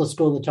Harvard Medical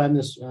School at the time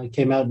this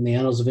came out in the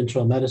Annals of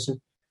Internal Medicine,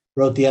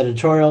 wrote the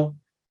editorial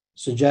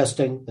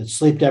suggesting that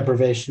sleep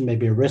deprivation may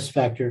be a risk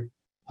factor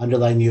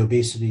underlying the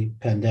obesity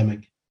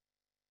pandemic.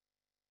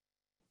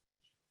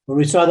 When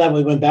we saw that,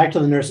 we went back to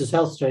the nurses'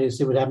 health study to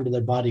see what happened to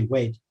their body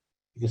weight.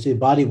 You can see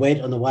body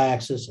weight on the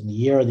y-axis and the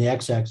year on the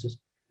x-axis.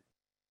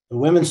 The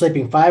women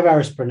sleeping 5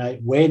 hours per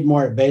night weighed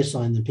more at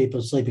baseline than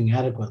people sleeping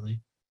adequately.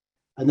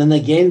 And then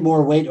they gained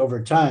more weight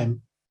over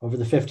time, over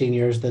the 15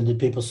 years, than did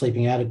people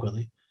sleeping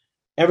adequately.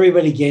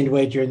 Everybody gained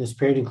weight during this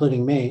period,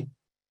 including me,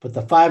 but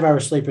the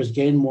 5-hour sleepers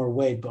gained more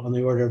weight, but on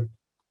the order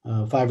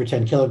of 5 or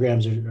 10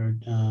 kilograms or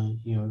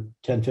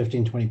 10,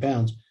 15, 20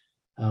 pounds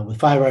with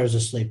 5 hours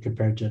of sleep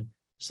compared to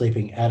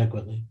sleeping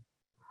adequately.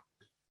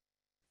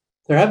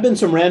 There have been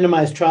some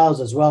randomized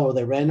trials as well where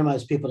they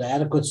randomize people to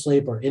adequate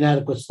sleep or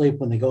inadequate sleep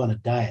when they go on a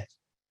diet.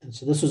 And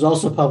so this was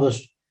also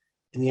published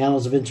in the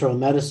Annals of Internal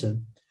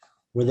Medicine,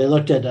 where they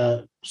looked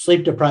at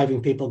sleep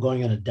depriving people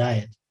going on a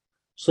diet.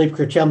 Sleep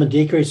curtailment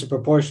decreased the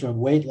proportion of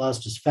weight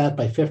lost as fat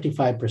by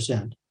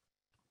 55%,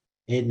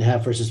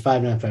 8.5 versus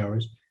 5.5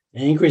 hours,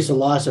 and increased the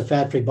loss of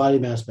fat-free body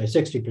mass by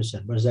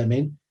 60%. What does that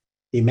mean?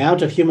 The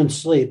amount of human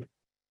sleep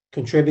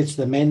contributes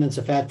to the maintenance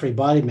of fat-free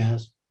body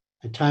mass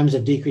at times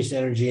of decreased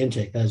energy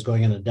intake, that is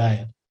going on a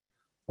diet.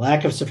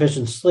 Lack of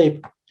sufficient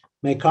sleep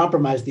may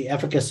compromise the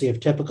efficacy of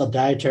typical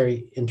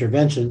dietary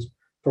interventions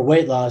for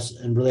weight loss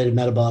and related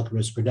metabolic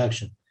risk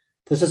reduction.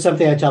 This is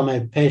something I tell my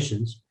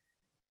patients.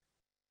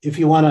 If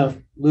you want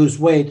to lose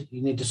weight,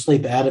 you need to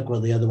sleep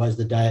adequately, otherwise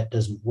the diet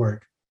doesn't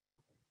work.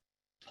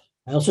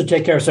 I also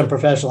take care of some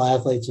professional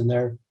athletes, and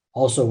they're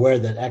also aware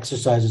that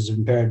exercise is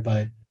impaired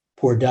by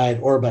poor diet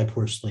or by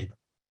poor sleep.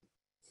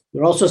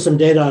 There are also some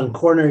data on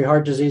coronary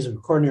heart disease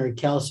and coronary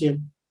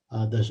calcium.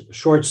 The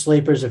short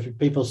sleepers, if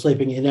people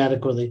sleeping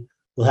inadequately,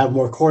 will have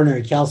more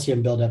coronary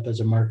calcium buildup as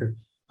a marker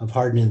of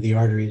hardening of the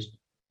arteries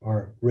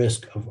or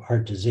risk of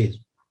heart disease.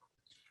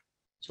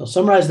 So I'll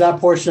summarize that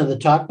portion of the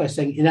talk by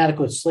saying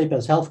inadequate sleep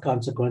has health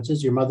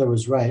consequences. Your mother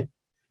was right.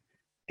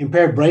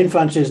 Impaired brain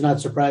function is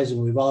not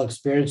surprising. We've all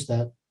experienced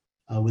that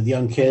with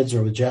young kids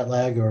or with jet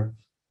lag or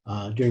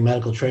during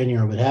medical training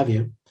or what have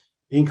you.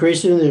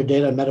 Increasingly, there are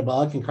data on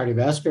metabolic and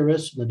cardiovascular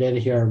risks, and the data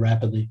here are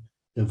rapidly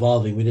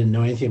evolving. We didn't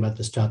know anything about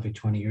this topic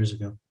 20 years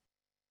ago.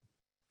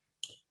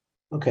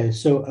 Okay,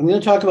 so I'm going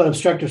to talk about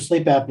obstructive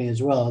sleep apnea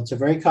as well. It's a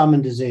very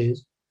common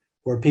disease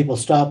where people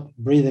stop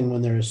breathing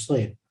when they're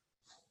asleep.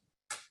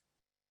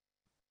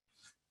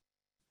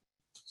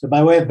 So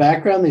by way of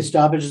background, these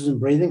stoppages in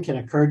breathing can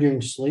occur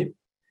during sleep.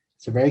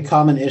 It's a very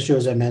common issue,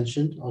 as I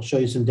mentioned. I'll show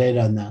you some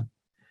data on that.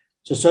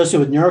 It's associated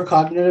with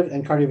neurocognitive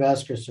and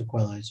cardiovascular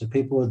sequelae. So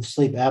people with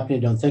sleep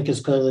apnea don't think as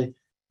clearly,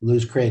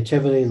 lose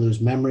creativity,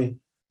 lose memory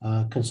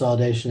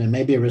consolidation, and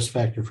maybe a risk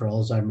factor for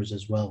Alzheimer's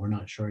as well. We're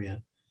not sure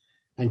yet.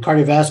 And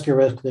cardiovascular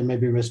risk, there may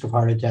be risk of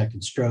heart attack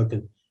and stroke,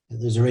 and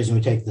there's a reason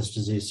we take this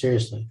disease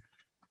seriously.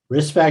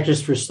 Risk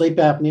factors for sleep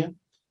apnea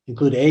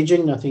include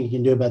aging, nothing you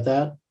can do about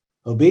that.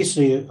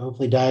 Obesity,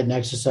 hopefully diet and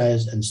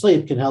exercise and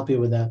sleep can help you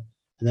with that.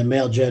 And then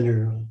male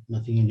gender,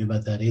 nothing you can do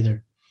about that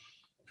either.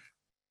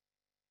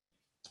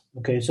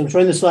 Okay, so I'm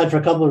showing this slide for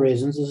a couple of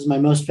reasons. This is my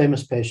most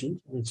famous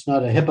patient. It's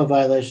not a HIPAA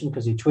violation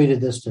because he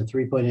tweeted this to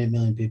 3.8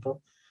 million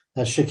people.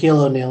 That's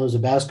Shaquille O'Neal, who's a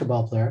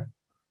basketball player.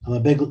 I'm a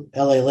big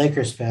LA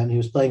Lakers fan. He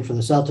was playing for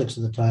the Celtics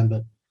at the time,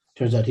 but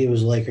turns out he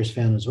was a Lakers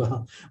fan as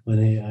well when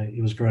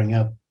he was growing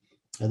up.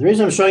 The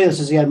reason I'm showing this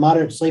is he had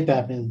moderate sleep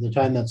apnea at the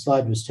time that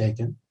slide was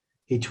taken.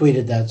 He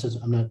tweeted that, so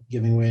I'm not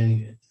giving away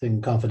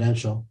anything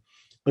confidential.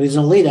 But he's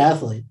an elite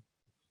athlete.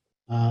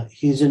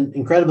 He's in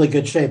incredibly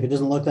good shape. He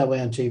doesn't look that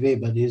way on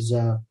TV, but he's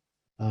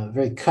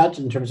very cut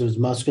in terms of his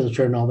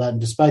musculature and all that.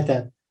 And despite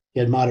that, he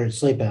had moderate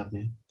sleep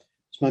apnea.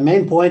 So my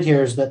main point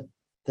here is that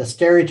the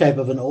stereotype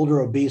of an older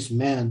obese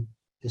man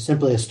is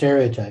simply a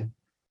stereotype.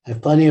 I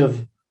have plenty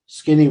of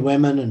skinny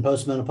women and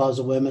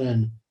postmenopausal women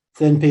and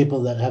thin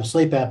people that have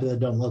sleep apnea that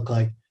don't look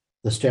like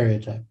the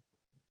stereotype.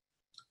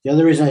 The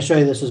other reason I show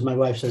you this is my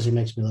wife says he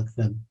makes me look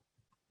thin.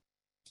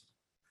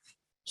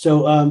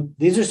 So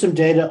these are some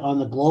data on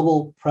the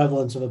global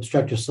prevalence of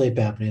obstructive sleep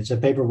apnea. It's a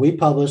paper we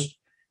published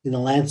in the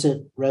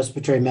Lancet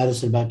Respiratory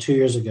Medicine about 2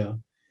 years ago.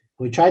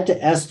 We tried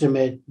to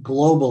estimate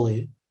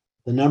globally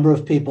the number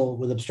of people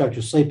with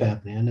obstructive sleep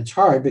apnea. And it's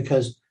hard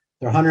because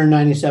there are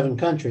 197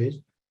 countries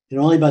and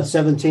only about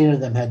 17 of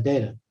them had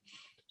data.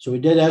 So we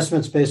did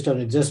estimates based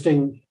on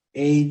existing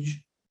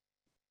age,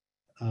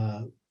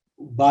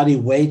 body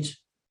weight,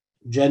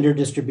 gender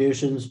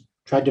distributions,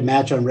 tried to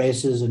match on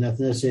races and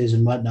ethnicities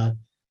and whatnot.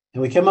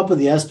 And we came up with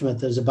the estimate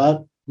there's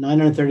about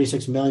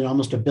 936 million,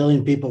 almost 1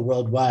 billion people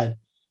worldwide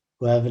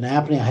who have an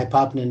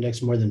apnea-hypopnea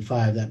index more than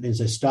 5. That means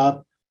they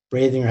stop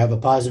breathing or have a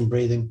pause in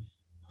breathing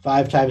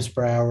 5 times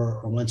per hour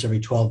or once every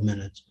 12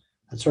 minutes.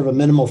 That's sort of a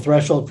minimal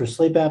threshold for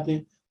sleep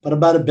apnea, but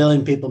about 1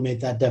 billion people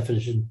meet that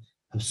definition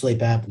of sleep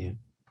apnea.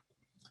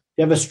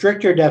 You have a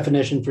stricter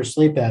definition for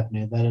sleep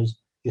apnea, that is,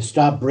 you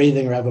stop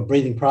breathing or have a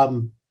breathing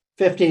problem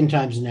 15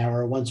 times an hour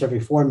or once every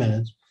 4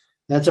 minutes.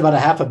 That's about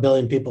 500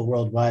 million people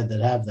worldwide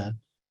that have that.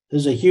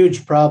 This is a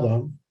huge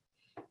problem,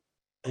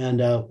 and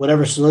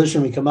whatever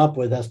solution we come up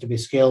with has to be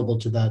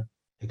scalable to that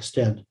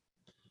extent.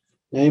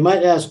 Now, you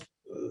might ask,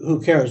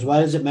 who cares?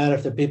 Why does it matter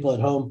if the people at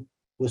home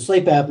with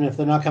sleep apnea, if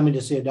they're not coming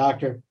to see a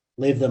doctor,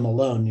 leave them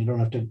alone? You don't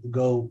have to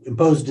go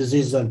impose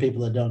diseases on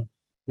people that don't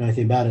know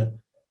anything about it.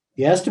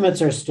 The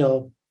estimates are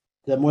still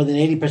that more than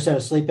 80%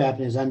 of sleep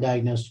apnea is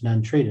undiagnosed and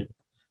untreated.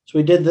 So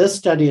we did this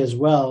study as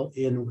well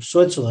in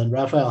Switzerland.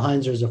 Raphael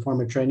Heinzer is a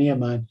former trainee of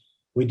mine.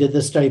 We did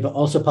this study, but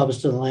also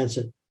published in the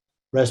Lancet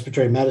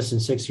Respiratory Medicine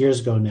 6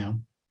 years ago now.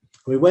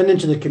 We went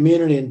into the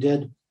community and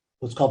did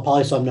what's called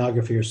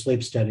polysomnography or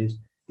sleep studies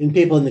in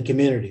people in the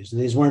community. So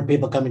these weren't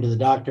people coming to the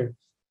doctor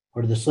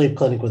or to the sleep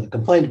clinic with a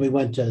complaint. We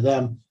went to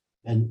them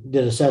and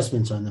did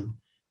assessments on them.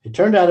 It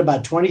turned out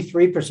about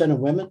 23% of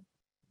women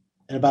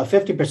and about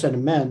 50% of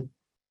men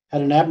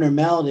had an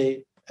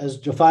abnormality as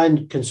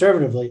defined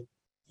conservatively,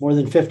 more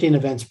than 15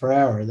 events per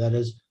hour. That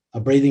is a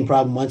breathing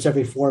problem once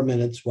every 4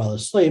 minutes while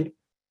asleep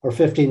or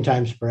 15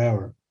 times per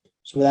hour.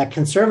 So with that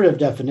conservative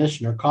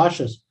definition or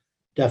cautious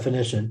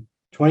definition,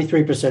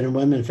 23% of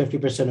women and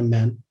 50% of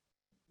men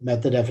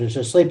met the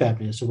definition of sleep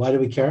apnea. So why do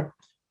we care?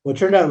 Well, it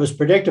turned out it was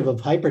predictive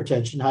of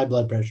hypertension, high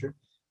blood pressure,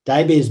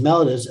 diabetes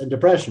mellitus, and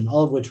depression,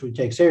 all of which we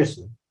take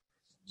seriously.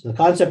 So the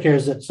concept here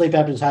is that sleep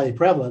apnea is highly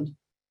prevalent.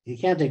 You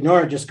can't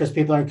ignore it just because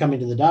people aren't coming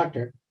to the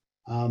doctor.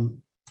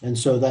 And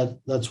so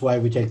that's why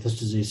we take this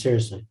disease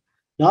seriously.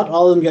 Not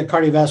all of them get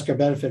cardiovascular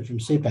benefit from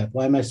CPAP.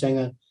 Why am I saying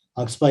that?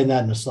 I'll explain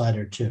that in a slide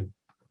or two.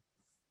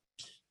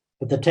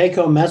 But the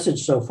take-home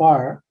message so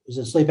far is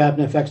that sleep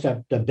apnea affects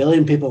up to 1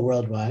 billion people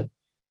worldwide.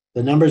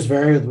 The numbers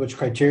vary with which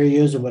criteria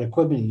you use and what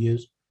equipment you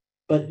use.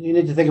 But you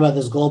need to think about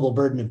this global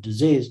burden of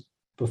disease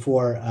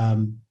before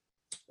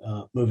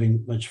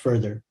moving much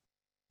further.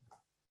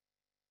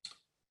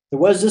 There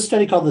was this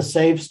study called the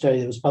SAVE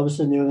study that was published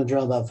in the New England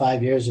Journal about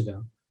 5 years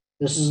ago.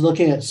 This is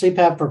looking at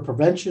CPAP for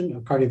prevention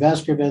of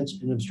cardiovascular events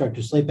and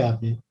obstructive sleep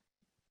apnea.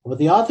 What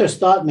the authors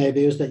thought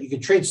maybe was that you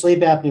could treat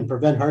sleep apnea and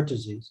prevent heart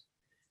disease.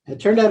 It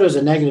turned out it was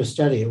a negative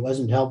study. It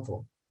wasn't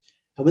helpful.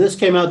 And when this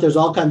came out, there's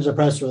all kinds of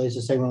press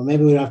releases saying, well,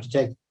 maybe we don't have to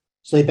take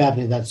sleep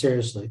apnea that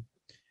seriously.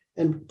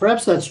 And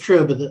perhaps that's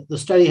true, but the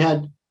study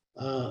had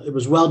It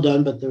was well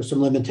done, but there were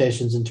some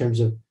limitations in terms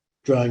of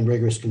drawing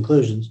rigorous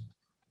conclusions.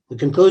 The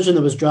conclusion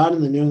that was drawn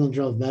in the New England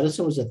Journal of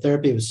Medicine was that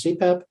therapy with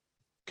CPAP,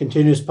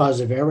 continuous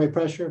positive airway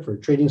pressure for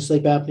treating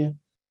sleep apnea,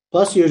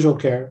 plus usual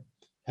care,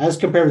 as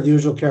compared with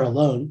usual care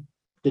alone,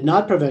 did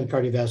not prevent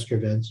cardiovascular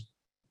events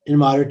in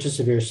moderate to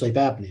severe sleep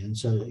apnea. And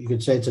so you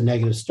could say it's a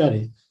negative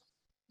study.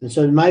 And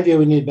so in my view,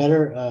 we need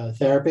better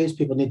therapies.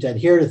 People need to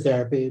adhere to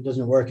therapy. It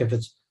doesn't work if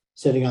it's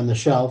sitting on the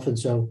shelf. And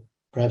so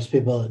perhaps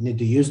people need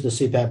to use the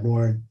CPAP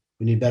more. And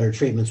we need better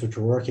treatments, which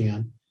we're working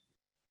on.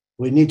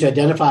 We need to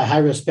identify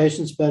high-risk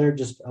patients better.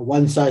 Just a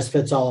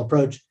one-size-fits-all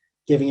approach,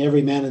 giving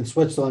every man in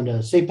Switzerland a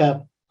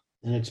CPAP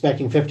and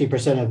expecting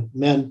 50% of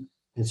men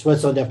in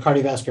Switzerland to have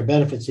cardiovascular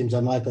benefit seems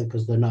unlikely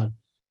because they're not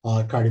all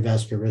at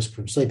cardiovascular risk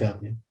from sleep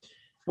apnea.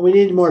 And we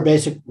need more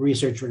basic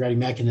research regarding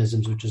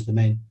mechanisms, which is the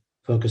main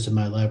focus of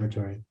my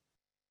laboratory.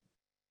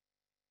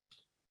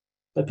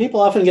 But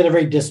people often get a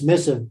very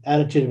dismissive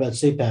attitude about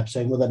CPAP,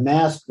 saying, well, the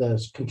mask,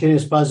 the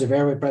continuous positive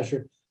airway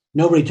pressure,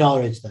 nobody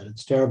tolerates that.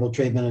 It's terrible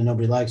treatment and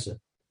nobody likes it.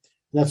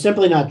 And that's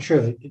simply not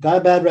true. It got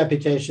a bad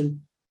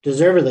reputation,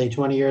 deservedly,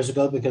 20 years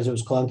ago because it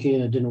was clunky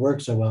and it didn't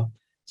work so well.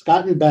 It's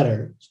gotten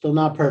better. Still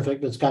not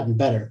perfect, but it's gotten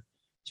better.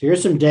 So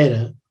here's some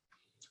data.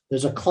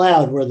 There's a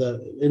cloud where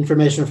the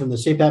information from the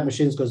CPAP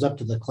machines goes up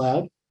to the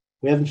cloud.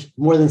 We have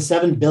more than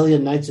 7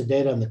 billion nights of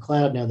data on the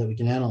cloud now that we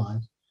can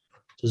analyze.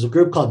 There's a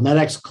group called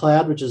MedX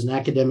Cloud, which is an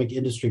academic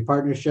industry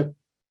partnership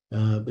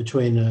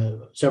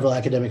between several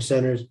academic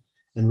centers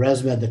and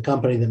ResMed, the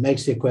company that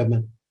makes the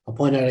equipment. I'll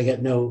point out I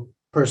get no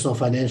personal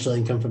financial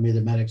income from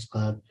either MedX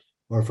Cloud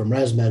or from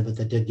ResMed, but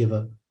they did give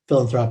a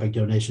philanthropic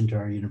donation to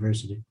our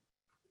university.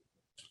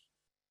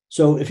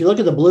 So if you look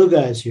at the blue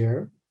guys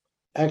here,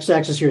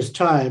 x-axis here is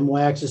time,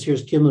 y-axis here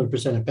is cumulative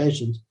percent of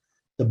patients.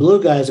 The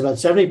blue guys, about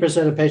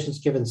 70% of patients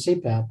given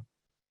CPAP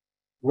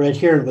were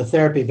adherent with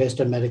therapy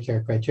based on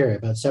Medicare criteria,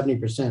 about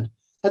 70%.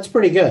 That's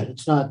pretty good.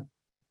 It's not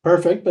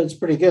perfect, but it's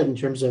pretty good in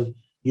terms of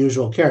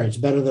usual care. It's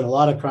better than a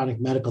lot of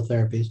chronic medical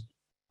therapies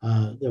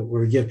that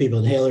where we give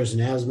people inhalers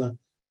and asthma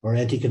or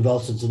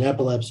anticonvulsants and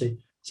epilepsy.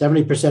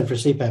 70% for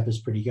CPAP is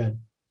pretty good.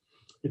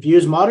 If you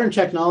use modern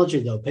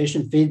technology, though,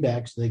 patient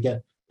feedback, so they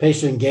get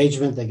patient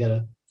engagement, they get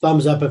a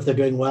thumbs up if they're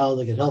doing well,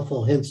 they get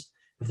helpful hints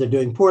if they're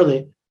doing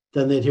poorly,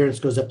 then the adherence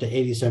goes up to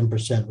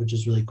 87%, which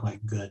is really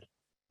quite good.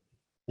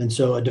 And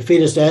so a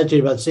defeatist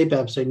attitude about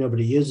CPAP, saying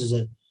nobody uses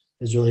it,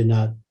 is really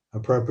not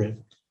appropriate.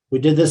 We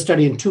did this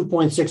study in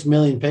 2.6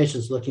 million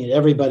patients, looking at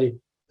everybody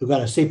who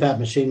got a CPAP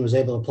machine was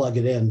able to plug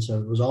it in. So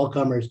it was all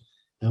comers.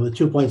 And with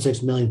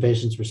 2.6 million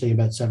patients, we're seeing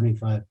about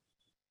 75%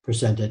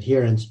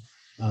 adherence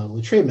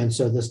with treatment.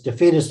 So this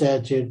defeatist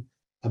attitude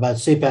about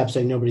CPAP,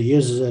 saying nobody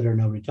uses it or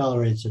nobody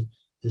tolerates it,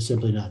 is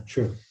simply not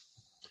true.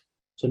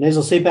 So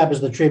nasal CPAP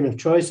is the treatment of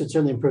choice. It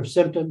certainly improves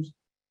symptoms,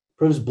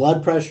 improves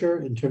blood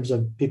pressure in terms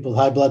of people with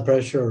high blood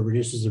pressure, or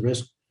reduces the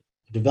risk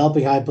of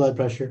developing high blood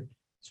pressure.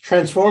 It's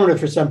transformative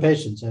for some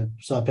patients. I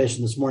saw a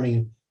patient this morning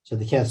who said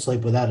they can't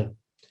sleep without it.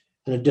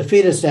 And a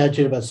defeatist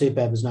attitude about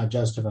CPAP is not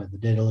justified. The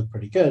data look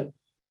pretty good.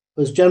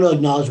 There's general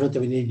acknowledgement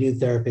that we need new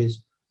therapies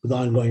with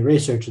ongoing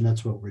research, and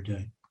that's what we're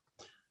doing.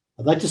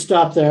 I'd like to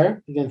stop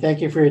there. Again,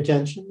 thank you for your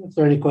attention. If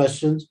there are any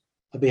questions,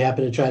 I'll be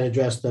happy to try to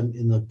address them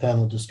in the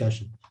panel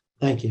discussion.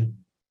 Thank you.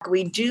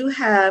 We do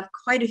have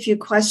quite a few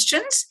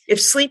questions.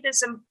 If sleep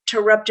is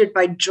interrupted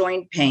by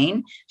joint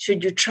pain,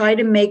 should you try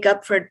to make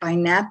up for it by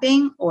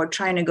napping or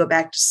trying to go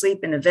back to sleep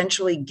and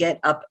eventually get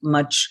up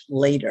much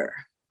later?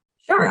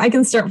 Sure, I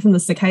can start from the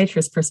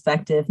psychiatrist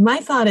perspective. My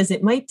thought is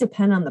it might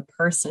depend on the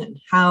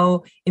person,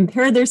 how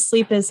impaired their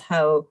sleep is,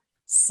 how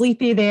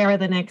sleepy they are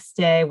the next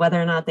day,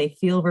 whether or not they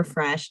feel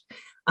refreshed.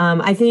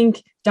 I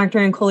think Dr.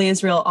 Ancoli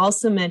Israel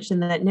also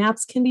mentioned that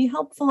naps can be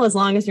helpful as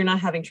long as you're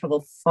not having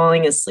trouble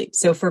falling asleep.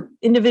 So for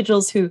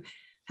individuals who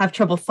have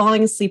trouble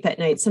falling asleep at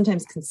night,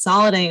 sometimes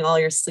consolidating all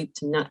your sleep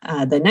to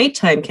the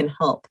nighttime can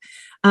help.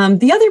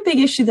 The other big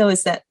issue, though,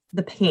 is that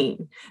the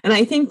pain. And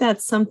I think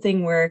that's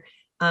something where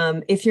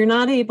if you're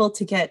not able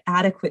to get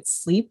adequate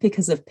sleep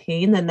because of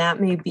pain, then that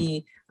may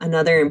be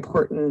another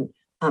important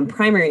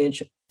primary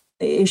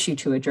issue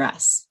to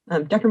address.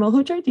 Dr.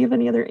 Malhotra, do you have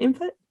any other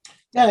input?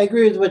 Yeah, I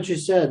agree with what you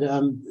said.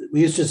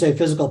 We used to say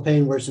physical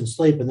pain worsens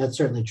sleep, and that's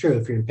certainly true.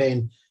 If you're in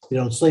pain, you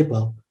don't sleep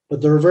well.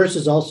 But the reverse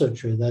is also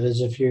true. That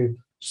is, if you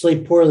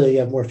sleep poorly, you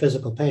have more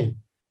physical pain.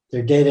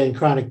 There are data in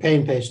chronic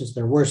pain patients,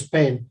 their worst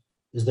pain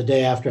is the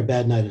day after a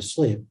bad night of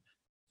sleep.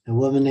 A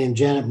woman named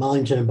Janet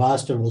Mullington in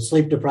Boston will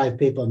sleep-deprived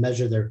people and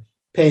measure their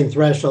pain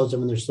thresholds,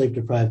 and when they're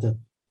sleep-deprived, the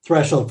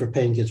threshold for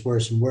pain gets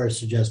worse and worse,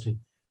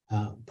 suggesting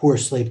poor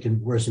sleep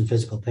can worsen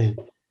physical pain.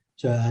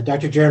 So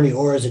Dr. Jeremy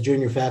Orr is a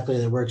junior faculty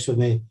that works with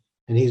me,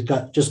 and he's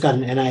just got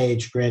an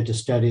NIH grant to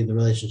study the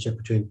relationship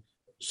between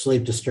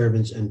sleep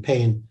disturbance and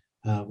pain,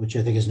 which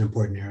I think is an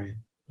important area.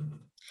 All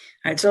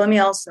right. So let me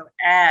also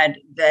add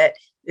that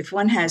if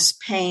one has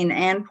pain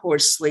and poor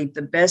sleep,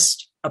 the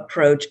best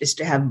approach is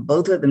to have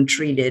both of them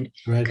treated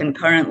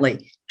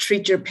concurrently.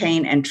 Treat your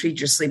pain and treat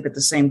your sleep at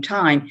the same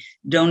time.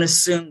 Don't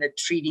assume that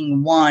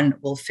treating one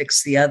will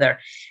fix the other.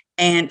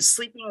 And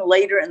sleeping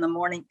later in the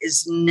morning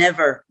is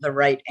never the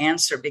right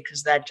answer,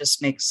 because that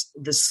just makes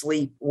the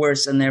sleep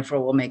worse and therefore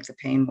will make the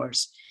pain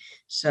worse.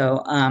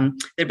 So there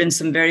have been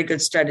some very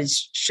good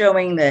studies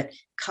showing that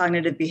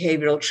cognitive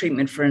behavioral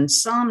treatment for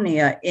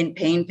insomnia in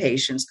pain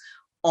patients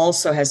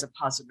also has a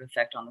positive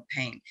effect on the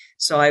pain.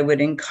 So I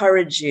would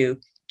encourage you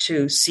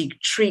to seek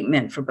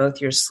treatment for both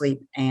your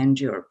sleep and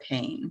your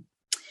pain.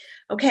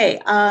 Okay,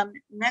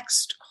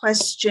 next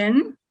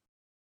question.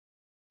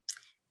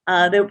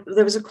 There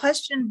was a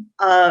question,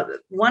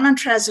 one on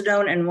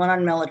trazodone and one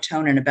on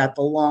melatonin, about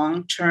the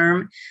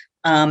long-term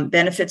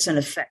benefits and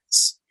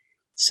effects.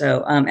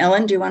 So,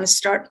 Ellen, do you want to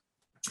start?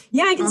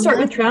 Yeah, I can start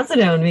with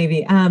trazodone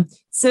maybe.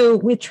 So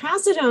with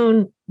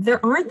trazodone,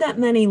 there aren't that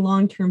many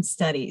long-term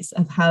studies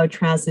of how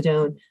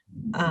trazodone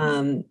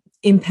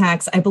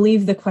impacts. I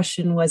believe the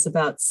question was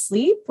about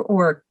sleep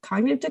or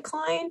cognitive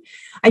decline.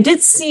 I did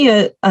see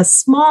a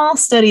small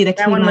study that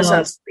came one was out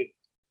on sleep.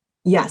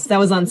 Yes, that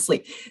was on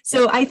sleep.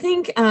 So I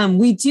think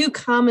we do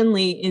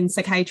commonly in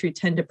psychiatry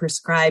tend to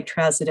prescribe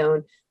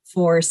trazodone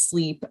for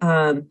sleep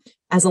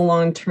as a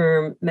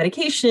long-term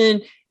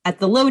medication. At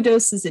the low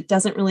doses, it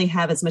doesn't really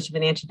have as much of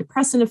an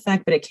antidepressant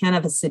effect, but it can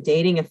have a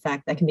sedating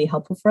effect that can be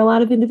helpful for a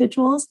lot of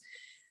individuals.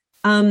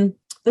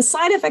 The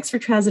side effects for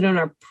trazodone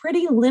are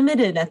pretty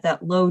limited at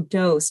that low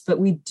dose, but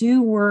we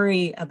do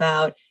worry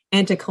about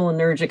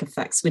anticholinergic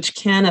effects, which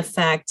can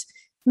affect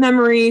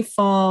memory,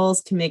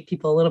 falls, can make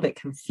people a little bit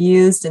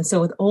confused. And so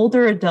with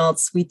older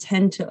adults, we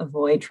tend to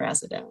avoid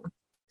trazodone.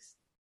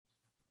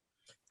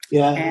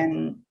 Yeah.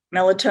 And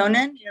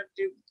melatonin,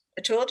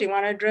 Atul, do you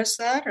want to address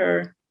that,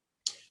 or?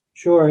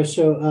 Sure.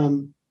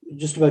 So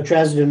just about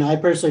trazodone, I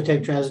personally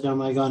take trazodone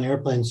when I go on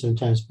airplanes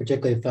sometimes,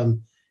 particularly if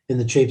I'm in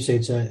the cheap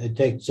seats. I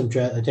take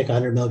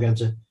 100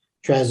 milligrams of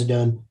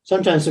trazodone,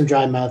 sometimes some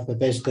dry mouth, but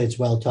basically it's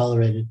well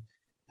tolerated.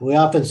 And we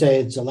often say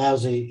it's a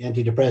lousy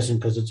antidepressant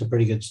because it's a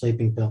pretty good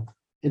sleeping pill.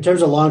 In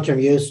terms of long-term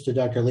use, to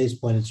Dr. Lee's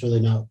point, it's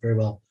really not very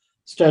well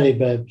studied,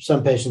 but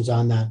some patients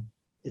on that.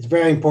 It's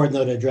very important,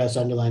 though, to address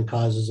underlying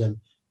causes, and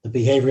the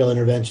behavioral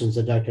interventions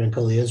that Dr.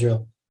 Ankoli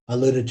Israel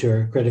alluded to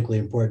are critically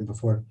important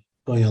before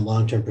going on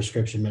long-term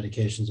prescription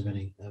medications of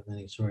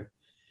any sort.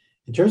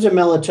 In terms of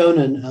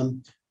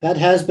melatonin, that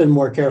has been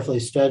more carefully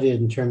studied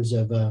in terms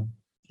of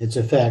its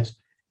effects.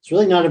 It's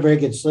really not a very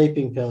good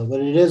sleeping pill.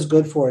 What it is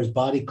good for is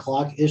body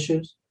clock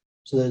issues.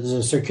 So there's a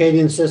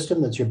circadian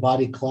system that's your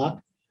body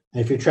clock. And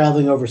if you're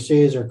traveling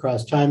overseas or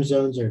across time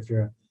zones, or if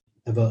you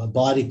have a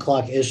body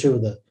clock issue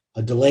with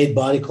a delayed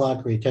body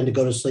clock where you tend to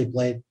go to sleep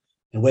late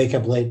and wake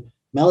up late,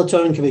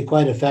 melatonin can be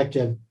quite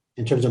effective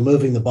in terms of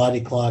moving the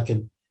body clock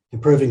and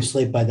improving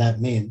sleep by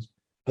that means.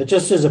 But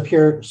just as a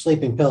pure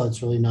sleeping pill,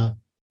 it's really not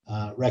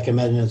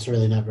recommended, and it's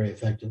really not very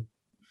effective.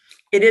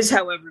 It is,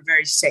 however,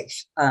 very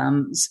safe.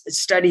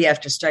 Study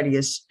after study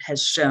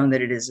has shown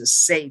that it is a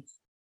safe,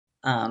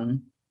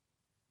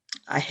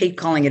 I hate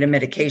calling it a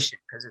medication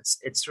because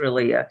it's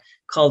really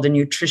called a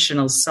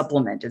nutritional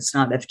supplement. It's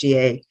not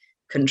FDA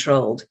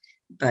controlled,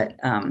 but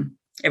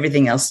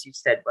everything else you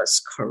said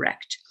was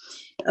correct.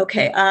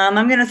 Okay,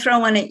 I'm going to throw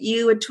one at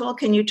you, Atul.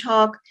 Can you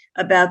talk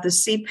about the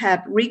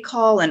CPAP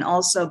recall and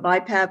also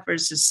BiPAP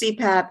versus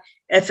CPAP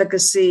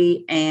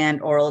efficacy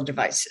and oral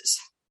devices?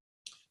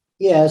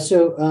 Yeah,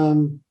 so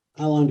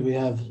how long do we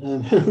have?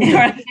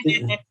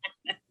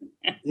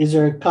 These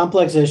are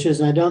complex issues,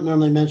 and I don't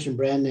normally mention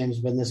brand names,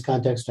 but in this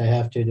context, I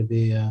have to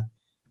be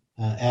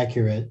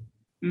accurate.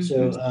 Mm-hmm.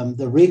 So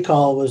the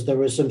recall there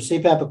was some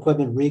CPAP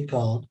equipment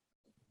recalled,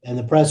 and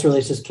the press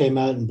releases came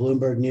out, and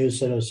Bloomberg News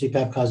said,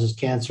 CPAP causes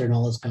cancer and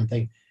all this kind of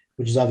thing,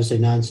 which is obviously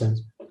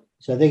nonsense.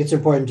 So I think it's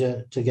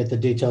important to get the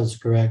details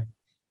correct.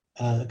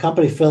 The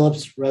company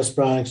Philips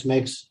Respironics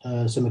makes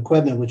some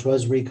equipment which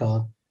was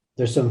recalled.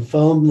 There's some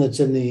foam that's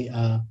in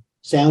the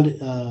sound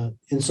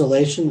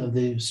insulation of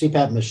the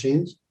CPAP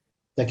machines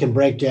that can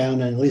break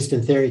down, and at least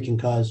in theory can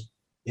cause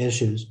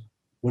issues.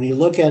 When you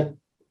look at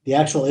the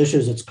actual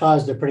issues it's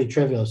caused, they're pretty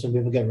trivial. Some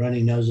people get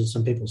runny noses,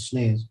 some people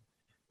sneeze.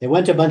 They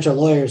went to a bunch of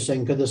lawyers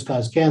saying, could this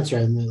cause cancer?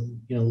 And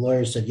the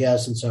lawyers said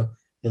yes. And so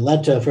it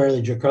led to a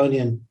fairly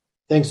draconian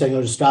thing saying,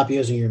 just stop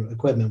using your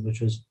equipment, which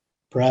was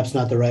perhaps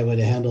not the right way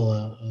to handle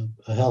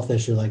a health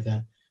issue like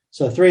that.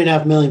 So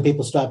 3.5 million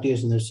people stopped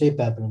using their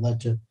CPAP, and it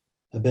led to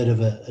a bit of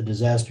a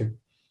disaster.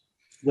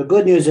 The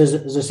good news is,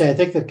 as I say, I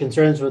think the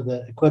concerns with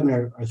the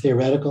equipment are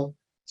theoretical.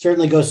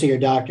 Certainly go see your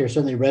doctor,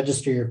 certainly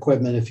register your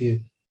equipment if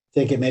you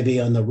think it may be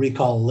on the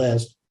recall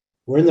list.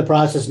 We're in the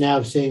process now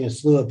of seeing a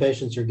slew of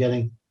patients who are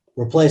getting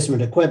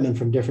replacement equipment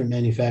from different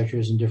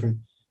manufacturers and different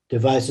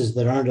devices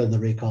that aren't on the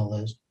recall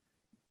list.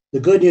 The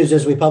good news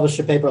is we published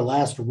a paper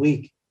last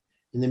week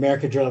in the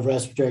American Journal of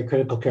Respiratory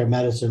Critical Care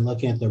Medicine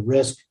looking at the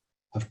risk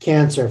of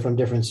cancer from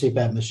different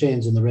CPAP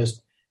machines, and the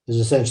risk is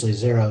essentially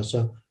zero.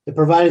 So it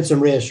provided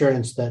some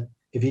reassurance that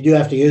if you do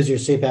have to use your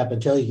CPAP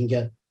until you can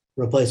get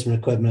replacement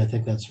equipment, I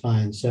think that's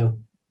fine. So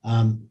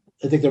I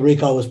think the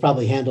recall was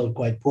probably handled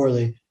quite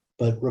poorly,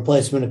 but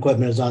replacement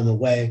equipment is on the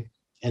way.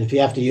 And if you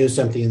have to use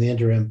something in the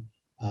interim,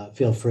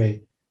 feel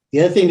free.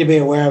 The other thing to be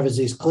aware of is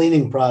these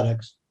cleaning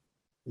products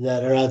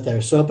that are out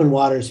there. Soap and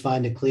water is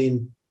fine to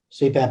clean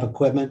CPAP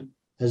equipment.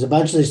 There's a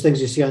bunch of these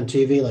things you see on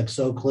TV, like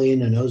So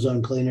Clean and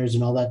ozone cleaners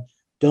and all that.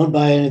 Don't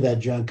buy any of that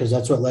junk, because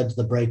that's what led to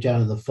the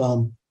breakdown of the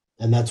foam,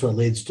 and that's what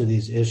leads to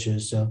these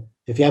issues. So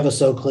if you have a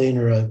So Clean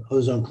or an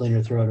ozone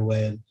cleaner, throw it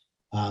away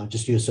and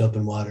just use soap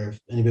and water. If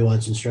anybody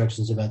wants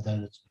instructions about that,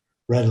 it's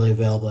readily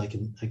available. I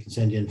can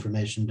send you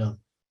information. Don't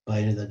buy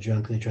any of that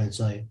junk they try and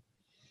sell you.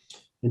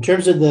 In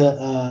terms of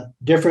the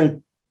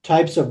different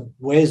types of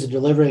ways of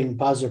delivering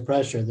positive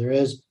pressure, there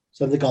is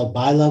something called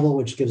bilevel,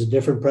 which gives a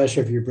different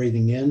pressure if you're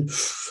breathing in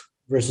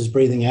versus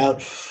breathing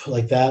out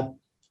like that.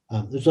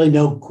 There's really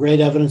no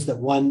great evidence that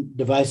one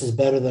device is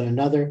better than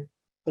another,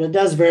 but it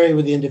does vary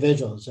with the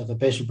individual. So if a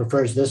patient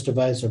prefers this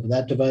device over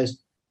that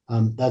device,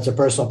 that's a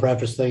personal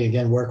preference thing.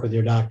 Again, work with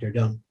your doctor.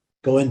 Don't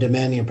go in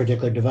demanding a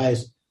particular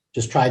device.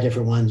 Just try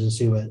different ones and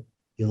see what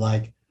you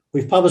like.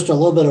 We've published a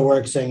little bit of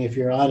work saying if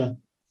you're on a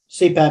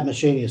CPAP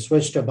machine, you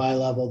switch to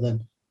bilevel,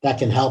 then that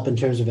can help in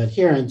terms of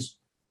adherence.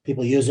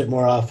 People use it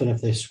more often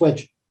if they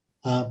switch,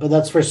 but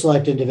that's for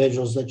select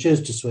individuals that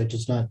choose to switch.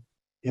 It's not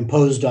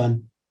imposed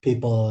on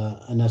people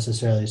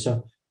unnecessarily.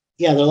 So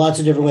yeah, there are lots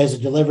of different ways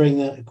of delivering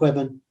the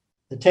equipment.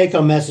 The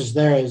take-home message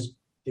there is,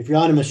 if you're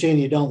on a machine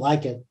and you don't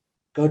like it,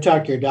 go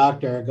talk to your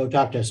doctor or go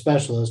talk to a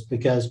specialist,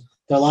 because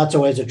there are lots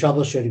of ways of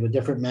troubleshooting with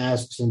different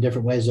masks and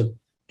different ways of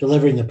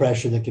delivering the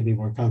pressure that can be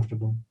more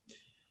comfortable.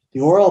 The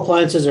oral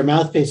appliances or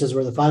mouthpieces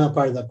were the final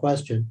part of the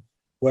question,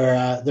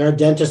 where there are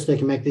dentists that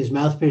can make these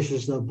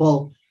mouthpieces that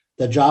pull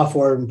the jaw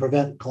forward and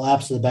prevent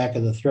collapse of the back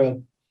of the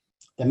throat.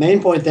 The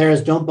main point there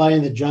is, don't buy any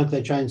of the junk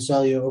they try and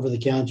sell you over the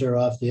counter or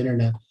off the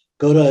internet.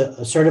 Go to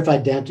a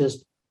certified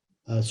dentist,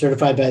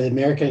 certified by the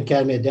American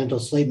Academy of Dental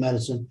Sleep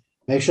Medicine.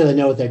 Make sure they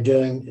know what they're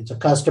doing. It's a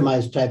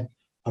customized type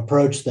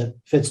approach that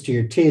fits to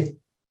your teeth.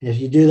 And if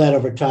you do that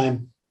over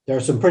time, there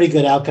are some pretty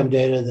good outcome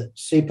data that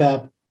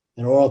CPAP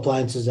and oral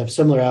appliances have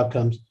similar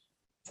outcomes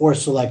for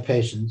select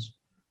patients.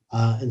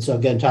 And so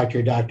again, talk to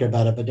your doctor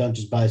about it, but don't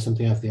just buy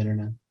something off the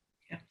internet.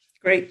 Yeah,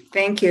 great,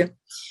 thank you.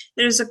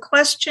 There's a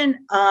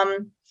question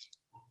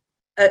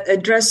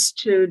addressed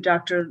to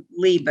Dr.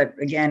 Lee, but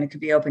again, it could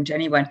be open to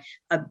anyone,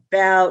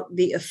 about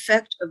the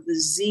effect of the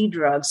Z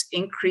drugs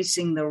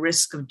increasing the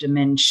risk of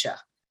dementia.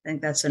 I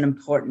think that's an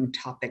important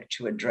topic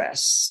to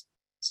address.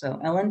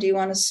 So Ellen, do you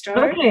want to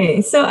start?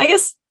 Okay, so I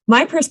guess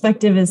my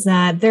perspective is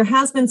that there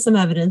has been some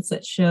evidence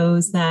that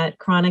shows that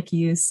chronic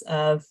use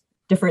of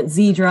different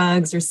Z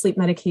drugs or sleep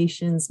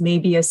medications may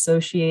be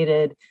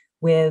associated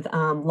with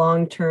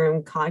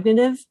long-term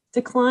cognitive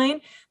decline.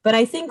 But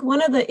I think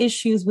one of the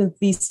issues with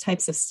these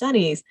types of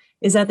studies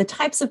is that the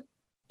types of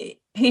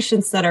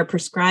patients that are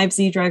prescribed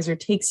Z drugs or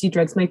take Z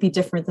drugs might be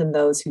different than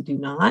those who do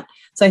not.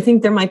 So I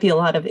think there might be a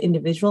lot of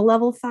individual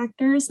level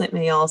factors that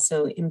may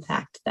also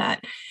impact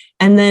that.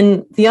 And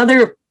then the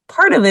other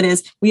part of it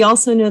is, we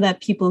also know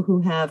that people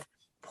who have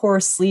poor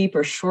sleep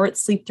or short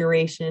sleep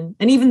duration,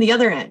 and even the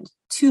other end,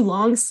 too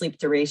long sleep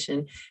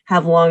duration,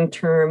 have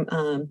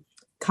long-term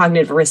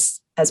cognitive risks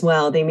as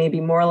well. They may be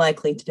more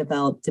likely to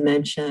develop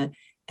dementia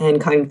and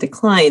cognitive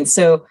decline.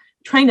 So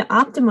trying to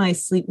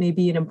optimize sleep may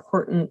be an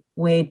important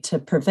way to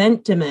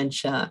prevent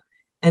dementia.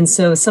 And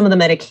so some of the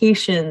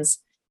medications,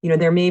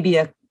 there may be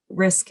a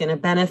risk and a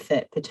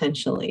benefit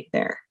potentially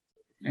there.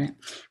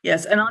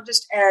 Yes, and I'll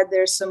just add,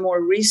 there's some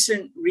more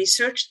recent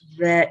research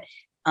that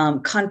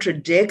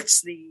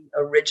contradicts the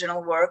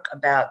original work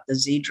about the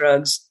Z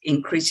drugs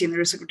increasing the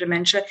risk of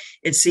dementia.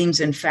 It seems,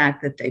 in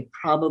fact, that they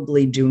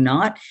probably do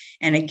not.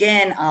 And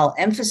again, I'll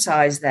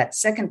emphasize that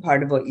second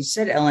part of what you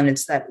said, Ellen.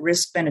 It's that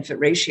risk-benefit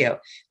ratio.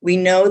 We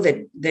know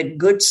that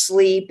good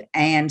sleep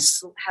and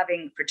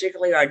having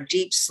particularly our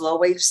deep,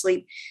 slow-wave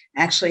sleep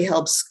actually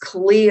helps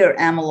clear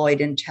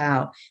amyloid and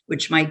tau,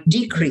 which might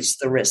decrease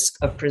the risk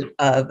of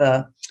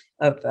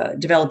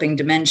developing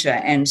dementia.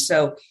 And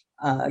so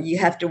you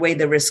have to weigh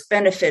the risk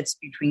benefits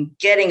between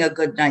getting a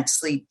good night's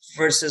sleep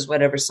versus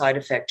whatever side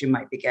effect you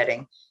might be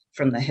getting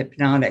from the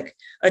hypnotic.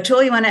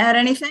 Atul, you want to add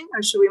anything,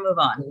 or should we move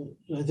on?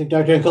 I think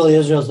Dr. Ankoli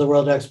Israel is the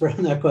world expert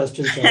on that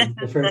question, so I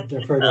defer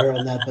to her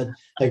on that, but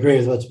I agree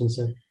with what's been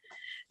said.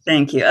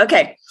 Thank you.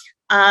 Okay.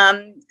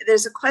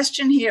 There's a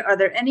question here. Are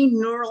there any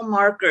neural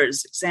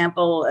markers,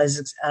 example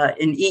as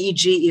in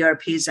EEG,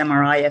 ERPs,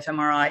 MRI,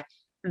 fMRI,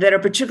 that are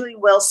particularly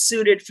well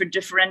suited for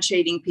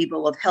differentiating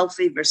people of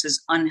healthy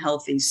versus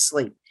unhealthy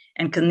sleep?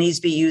 And can these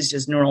be used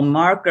as neural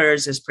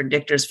markers, as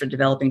predictors for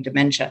developing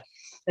dementia?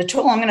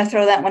 Atul, I'm going to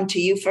throw that one to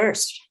you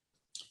first.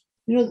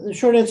 The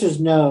short answer is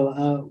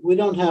no. We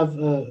don't have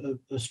a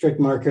strict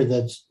marker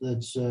that's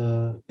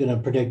going to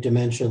predict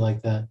dementia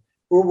like that.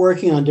 We're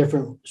working on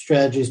different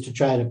strategies to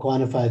try to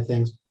quantify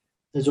things.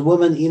 There's a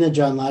woman, Ina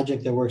John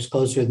Logic, that works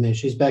closely with me.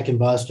 She's back in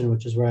Boston,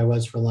 which is where I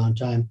was for a long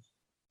time.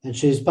 And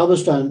she's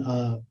published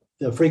on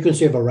the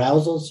frequency of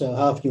arousal, so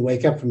how often you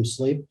wake up from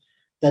sleep.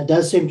 That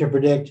does seem to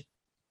predict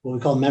what we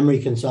call memory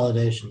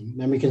consolidation.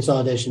 Memory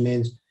consolidation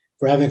means if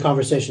we're having a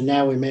conversation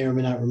now, we may or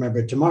may not remember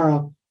it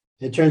tomorrow.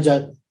 It turns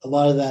out a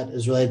lot of that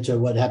is related to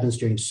what happens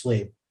during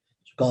sleep.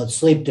 So we call it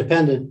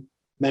sleep-dependent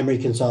memory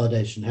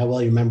consolidation, how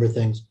well you remember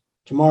things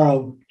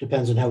tomorrow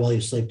depends on how well you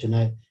sleep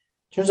tonight.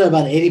 Turns out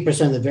about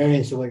 80% of the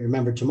variance of what you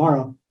remember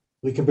tomorrow,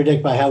 we can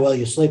predict by how well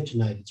you sleep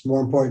tonight. It's more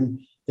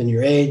important than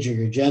your age or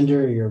your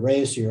gender or your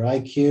race or your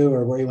IQ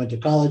or where you went to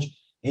college.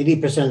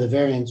 80% of the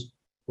variance,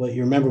 what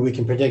you remember, we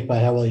can predict by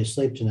how well you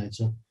sleep tonight.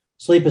 So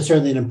sleep is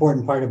certainly an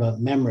important part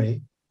about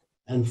memory.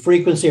 And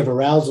frequency of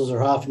arousals or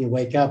how often you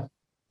wake up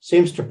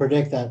seems to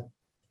predict that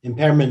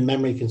impairment in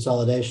memory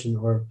consolidation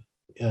or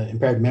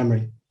impaired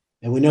memory.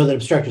 And we know that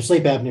obstructive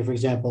sleep apnea, for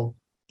example,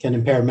 can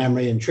impair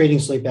memory, and treating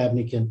sleep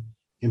apnea can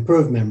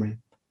improve memory.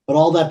 But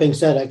all that being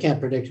said, I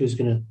can't predict who's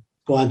going to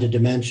go on to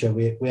dementia.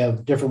 We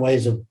have different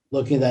ways of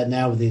looking at that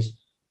now with these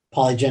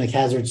polygenic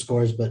hazard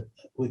scores, but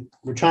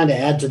we're trying to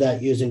add to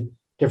that using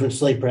different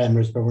sleep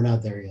parameters, but we're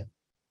not there yet.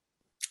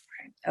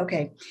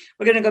 Okay,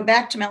 we're going to go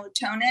back to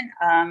melatonin.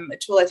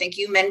 Atul, I think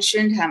you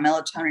mentioned how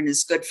melatonin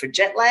is good for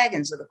jet lag.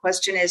 And so the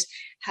question is,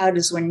 how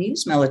does one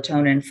use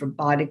melatonin for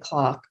body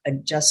clock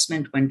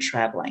adjustment when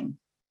traveling?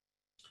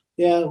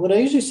 Yeah, what I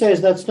usually say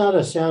is that's not a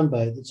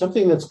soundbite. It's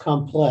something that's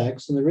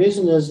complex. And the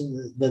reason is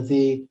that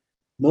the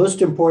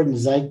most important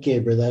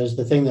Zeitgeber, that is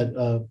the thing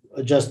that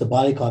adjusts the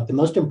body clock, the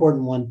most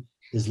important one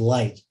is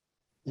light.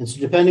 And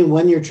so depending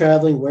when you're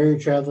traveling, where you're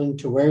traveling,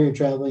 to where you're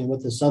traveling, and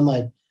what the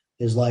sunlight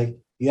is like,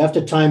 you have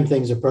to time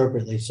things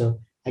appropriately. So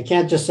I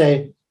can't just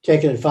say,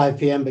 take it at 5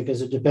 p.m.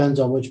 because it depends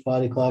on which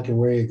body clock and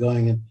where you're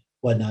going and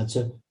whatnot.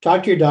 So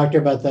talk to your doctor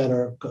about that,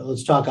 or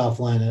let's talk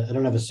offline. I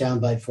don't have a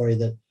soundbite for you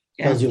that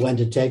tells you when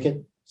to take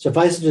it.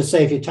 Suffice it to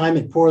say, if you time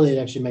it poorly,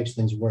 it actually makes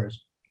things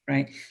worse.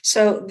 Right.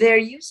 So there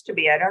used to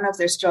be, I don't know if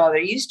there's still, there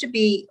used to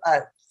be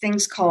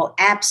things called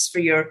apps for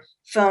your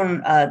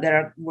phone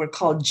were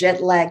called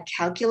jet lag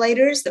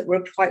calculators that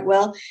worked quite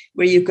well,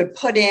 where you could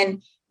put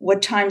in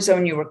what time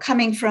zone you were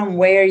coming from,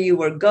 where you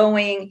were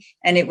going,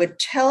 and it would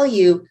tell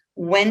you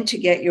when to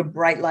get your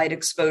bright light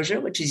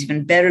exposure, which is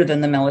even better than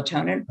the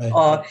melatonin.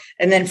 Right.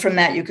 And then from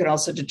that, you could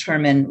also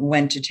determine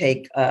when to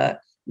take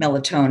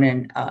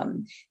melatonin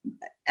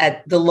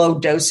at the low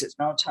doses.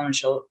 Melatonin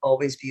should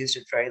always be used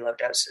at very low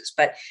doses.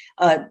 But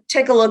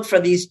take a look for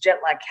these jet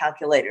lag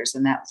calculators,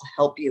 and that will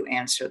help you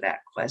answer that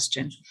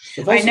question.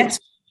 All right, next.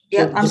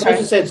 Yeah, I'm sorry. I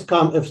just say it's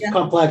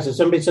complex. If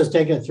somebody says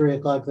take it at 3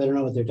 o'clock, they don't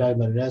know what they're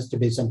talking about. It has to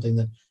be something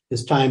that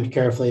is timed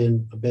carefully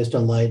and based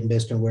on light and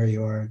based on where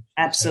you are.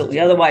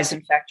 Absolutely. Otherwise,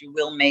 in fact, you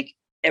will make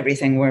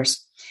everything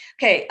worse.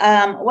 Okay.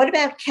 What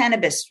about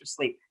cannabis for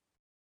sleep?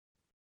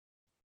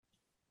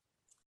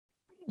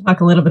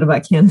 Talk a little bit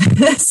about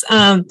cannabis.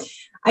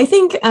 I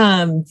think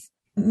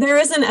there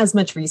isn't as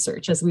much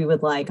research as we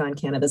would like on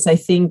cannabis. I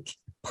think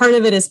part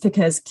of it is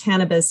because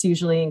cannabis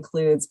usually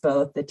includes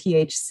both the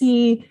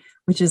THC,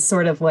 which is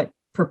sort of what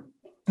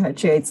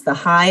perpetuates the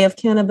high of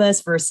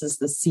cannabis, versus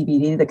the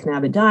CBD, the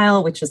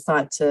cannabidiol, which is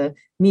thought to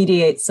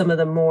mediate some of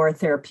the more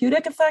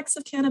therapeutic effects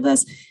of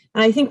cannabis.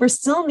 And I think we're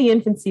still in the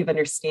infancy of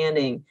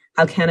understanding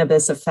how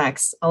cannabis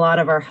affects a lot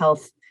of our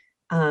health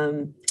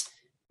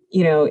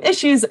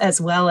issues,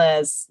 as well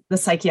as the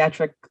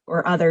psychiatric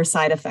or other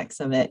side effects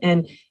of it.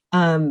 And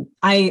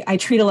I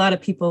treat a lot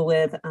of people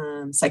with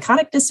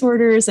psychotic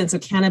disorders. And so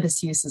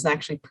cannabis use is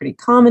actually pretty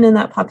common in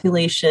that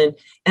population.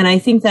 And I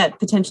think that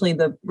potentially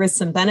the risks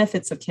and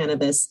benefits of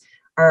cannabis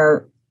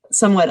are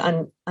somewhat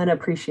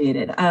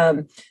unappreciated.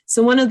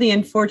 So one of the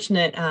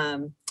unfortunate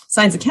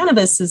signs of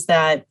cannabis is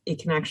that it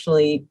can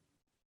actually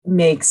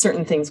make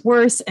certain things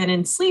worse. And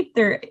in sleep,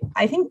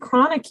 I think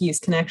chronic use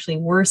can actually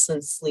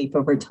worsen sleep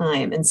over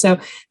time. And so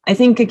I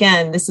think,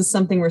 again, this is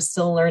something we're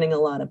still learning a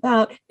lot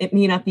about. It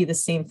may not be the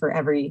same for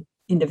every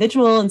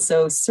individual. And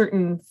so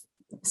certain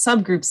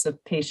subgroups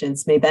of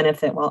patients may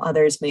benefit while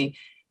others may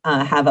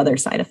have other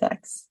side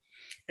effects.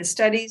 The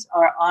studies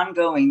are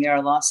ongoing. There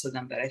are lots of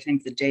them, but I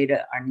think the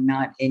data are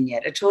not in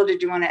yet. Atul,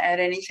 did you want to add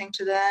anything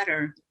to that?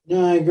 Or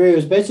No, I agree. It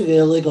was basically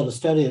illegal to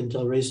study it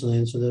until recently.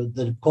 And so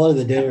the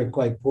quality of the data are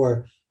quite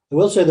poor. I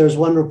will say there's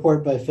one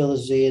report by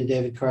Phyllis Z and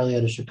David Carley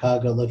out of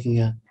Chicago looking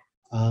at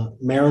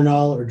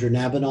Marinol or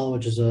dronabinol,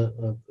 which is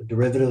a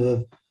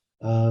derivative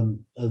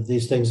of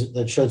these things,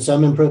 that showed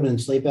some improvement in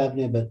sleep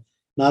apnea, but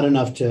not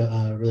enough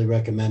to really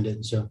recommend it.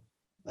 And so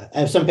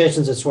I have some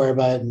patients that swear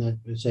by it, and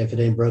I say if it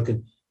ain't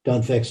broken,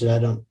 don't fix it. I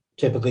don't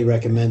typically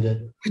recommend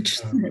it.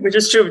 Which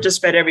is true of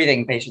just about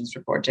everything patients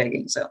report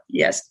taking. So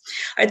yes.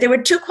 All right, there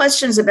were two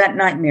questions about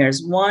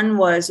nightmares. One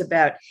was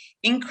about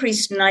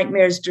increased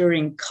nightmares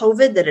during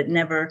COVID, that had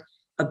never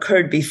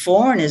occurred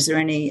before. And is there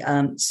any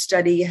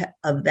study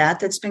of that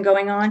that's been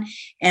going on?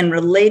 And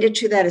related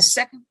to that, a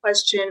second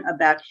question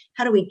about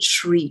how do we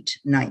treat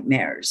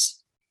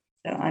nightmares?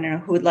 So I don't know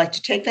who would like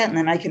to take that, and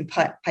then I can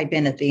pipe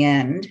in at the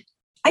end.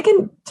 I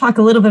can talk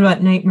a little bit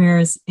about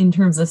nightmares in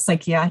terms of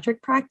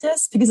psychiatric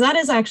practice, because that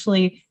is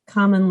actually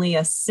commonly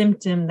a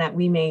symptom that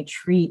we may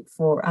treat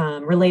for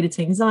related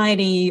to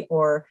anxiety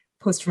or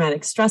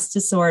post-traumatic stress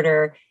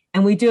disorder.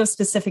 And we do have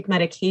specific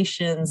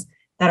medications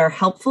that are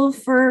helpful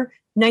for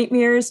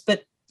nightmares,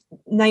 but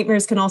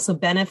nightmares can also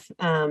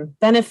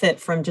benefit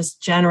from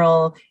just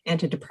general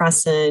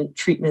antidepressant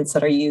treatments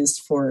that are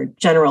used for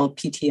general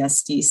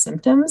PTSD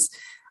symptoms.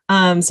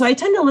 So I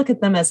tend to look at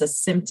them as a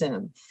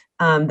symptom.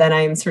 that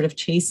I'm sort of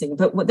chasing.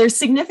 But there's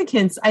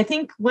significance. I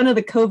think one of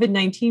the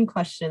COVID-19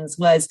 questions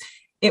was,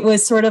 it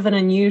was sort of an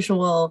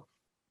unusual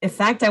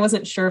effect. I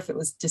wasn't sure if it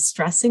was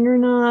distressing or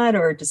not,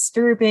 or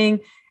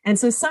disturbing. And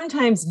so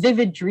sometimes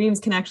vivid dreams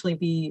can actually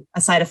be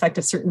a side effect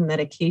of certain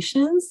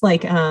medications.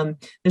 Like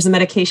there's a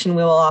medication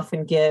we will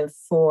often give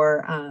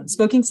for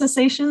smoking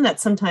cessation that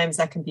sometimes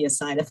that can be a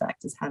side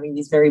effect, is having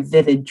these very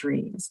vivid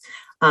dreams.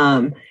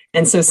 And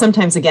so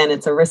sometimes, again,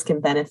 it's a risk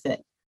and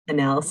benefit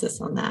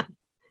analysis on that.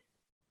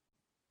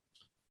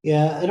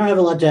 Yeah, I don't have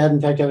a lot to add.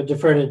 In fact, I would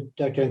defer to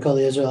Dr.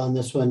 Ancoli Israel on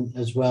this one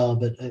as well.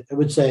 But I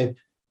would say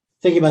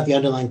thinking about the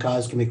underlying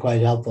cause can be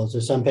quite helpful. So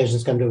some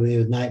patients come to me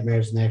with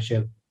nightmares and they actually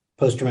have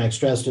post-traumatic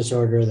stress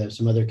disorder. There's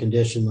some other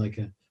condition like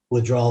a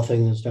withdrawal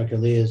thing, as Dr.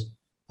 Lee is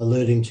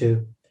alluding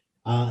to.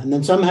 And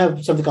then some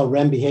have something called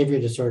REM behavior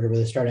disorder, where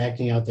they start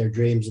acting out their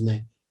dreams and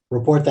they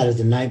report that as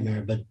a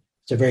nightmare, but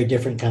it's a very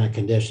different kind of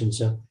condition.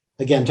 So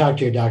again, talk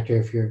to your doctor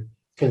if you're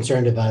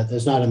concerned about it.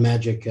 There's not a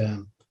magic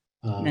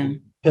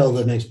pill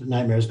that makes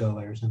nightmares go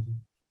away or something.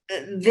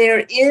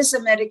 There is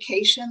a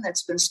medication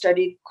that's been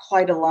studied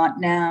quite a lot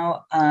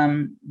now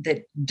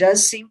that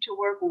does seem to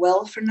work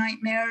well for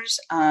nightmares.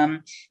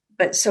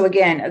 But so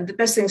again, the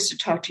best thing is to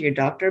talk to your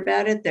doctor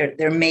about it.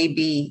 There may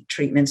be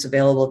treatments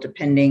available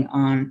depending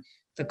on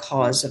the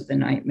cause of the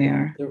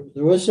nightmare.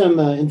 There was some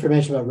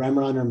information about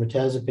Remeron or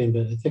mirtazapine,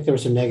 but I think there were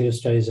some negative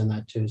studies on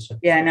that too. So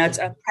yeah, no, it's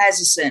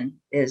prazosin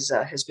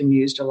has been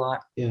used a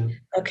lot. Yeah.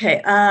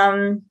 Okay.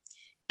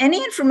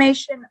 Any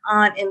information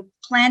on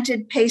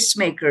implanted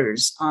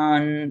pacemakers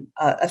on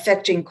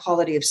affecting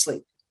quality of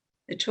sleep?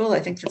 Atul, I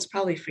think that's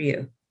probably for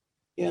you.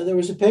 Yeah, there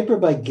was a paper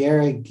by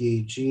Garrigue,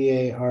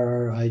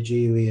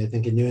 Garrigue, I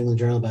think, in New England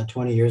Journal about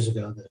 20 years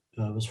ago that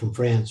was from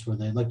France, where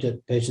they looked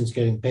at patients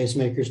getting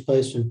pacemakers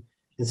placed, and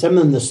some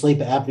of them, the sleep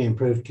apnea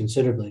improved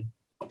considerably.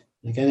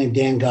 Like I think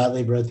Dan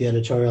Gottlieb wrote the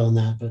editorial on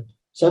that, but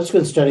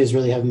subsequent studies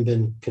really haven't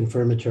been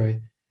confirmatory.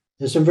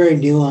 There's some very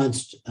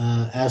nuanced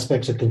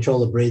aspects of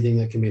control of breathing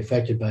that can be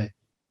affected by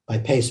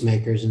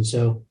pacemakers, and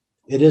so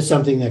it is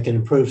something that can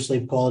improve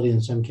sleep quality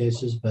in some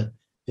cases, but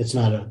it's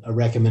not a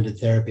recommended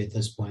therapy at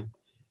this point.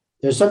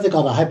 There's something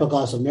called a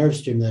hypoglossal nerve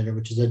stimulator,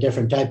 which is a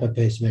different type of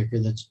pacemaker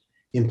that's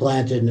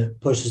implanted and it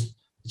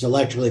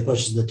electrically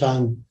pushes the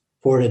tongue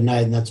forward at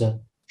night, and that's a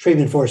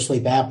treatment for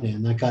sleep apnea,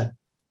 and that got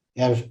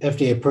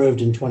FDA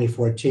approved in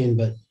 2014,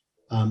 but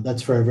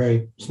that's for a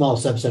very small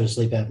subset of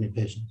sleep apnea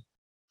patients.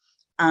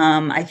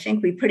 I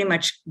think we pretty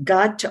much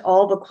got to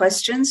all the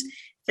questions.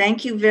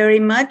 Thank you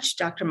very much,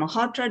 Dr.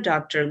 Malhotra,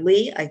 Dr.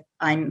 Lee.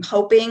 I'm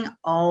hoping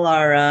all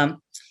our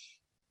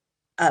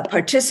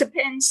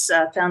participants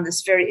found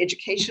this very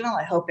educational.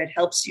 I hope it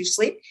helps you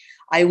sleep.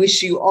 I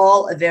wish you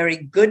all a very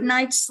good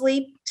night's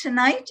sleep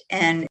tonight,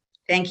 and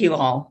thank you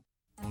all.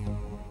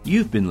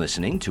 You've been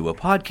listening to a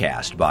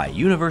podcast by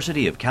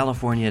University of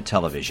California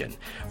Television.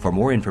 For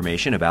more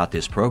information about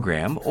this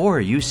program or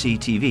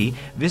UCTV,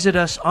 visit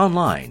us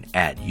online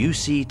at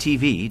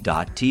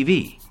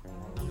uctv.tv.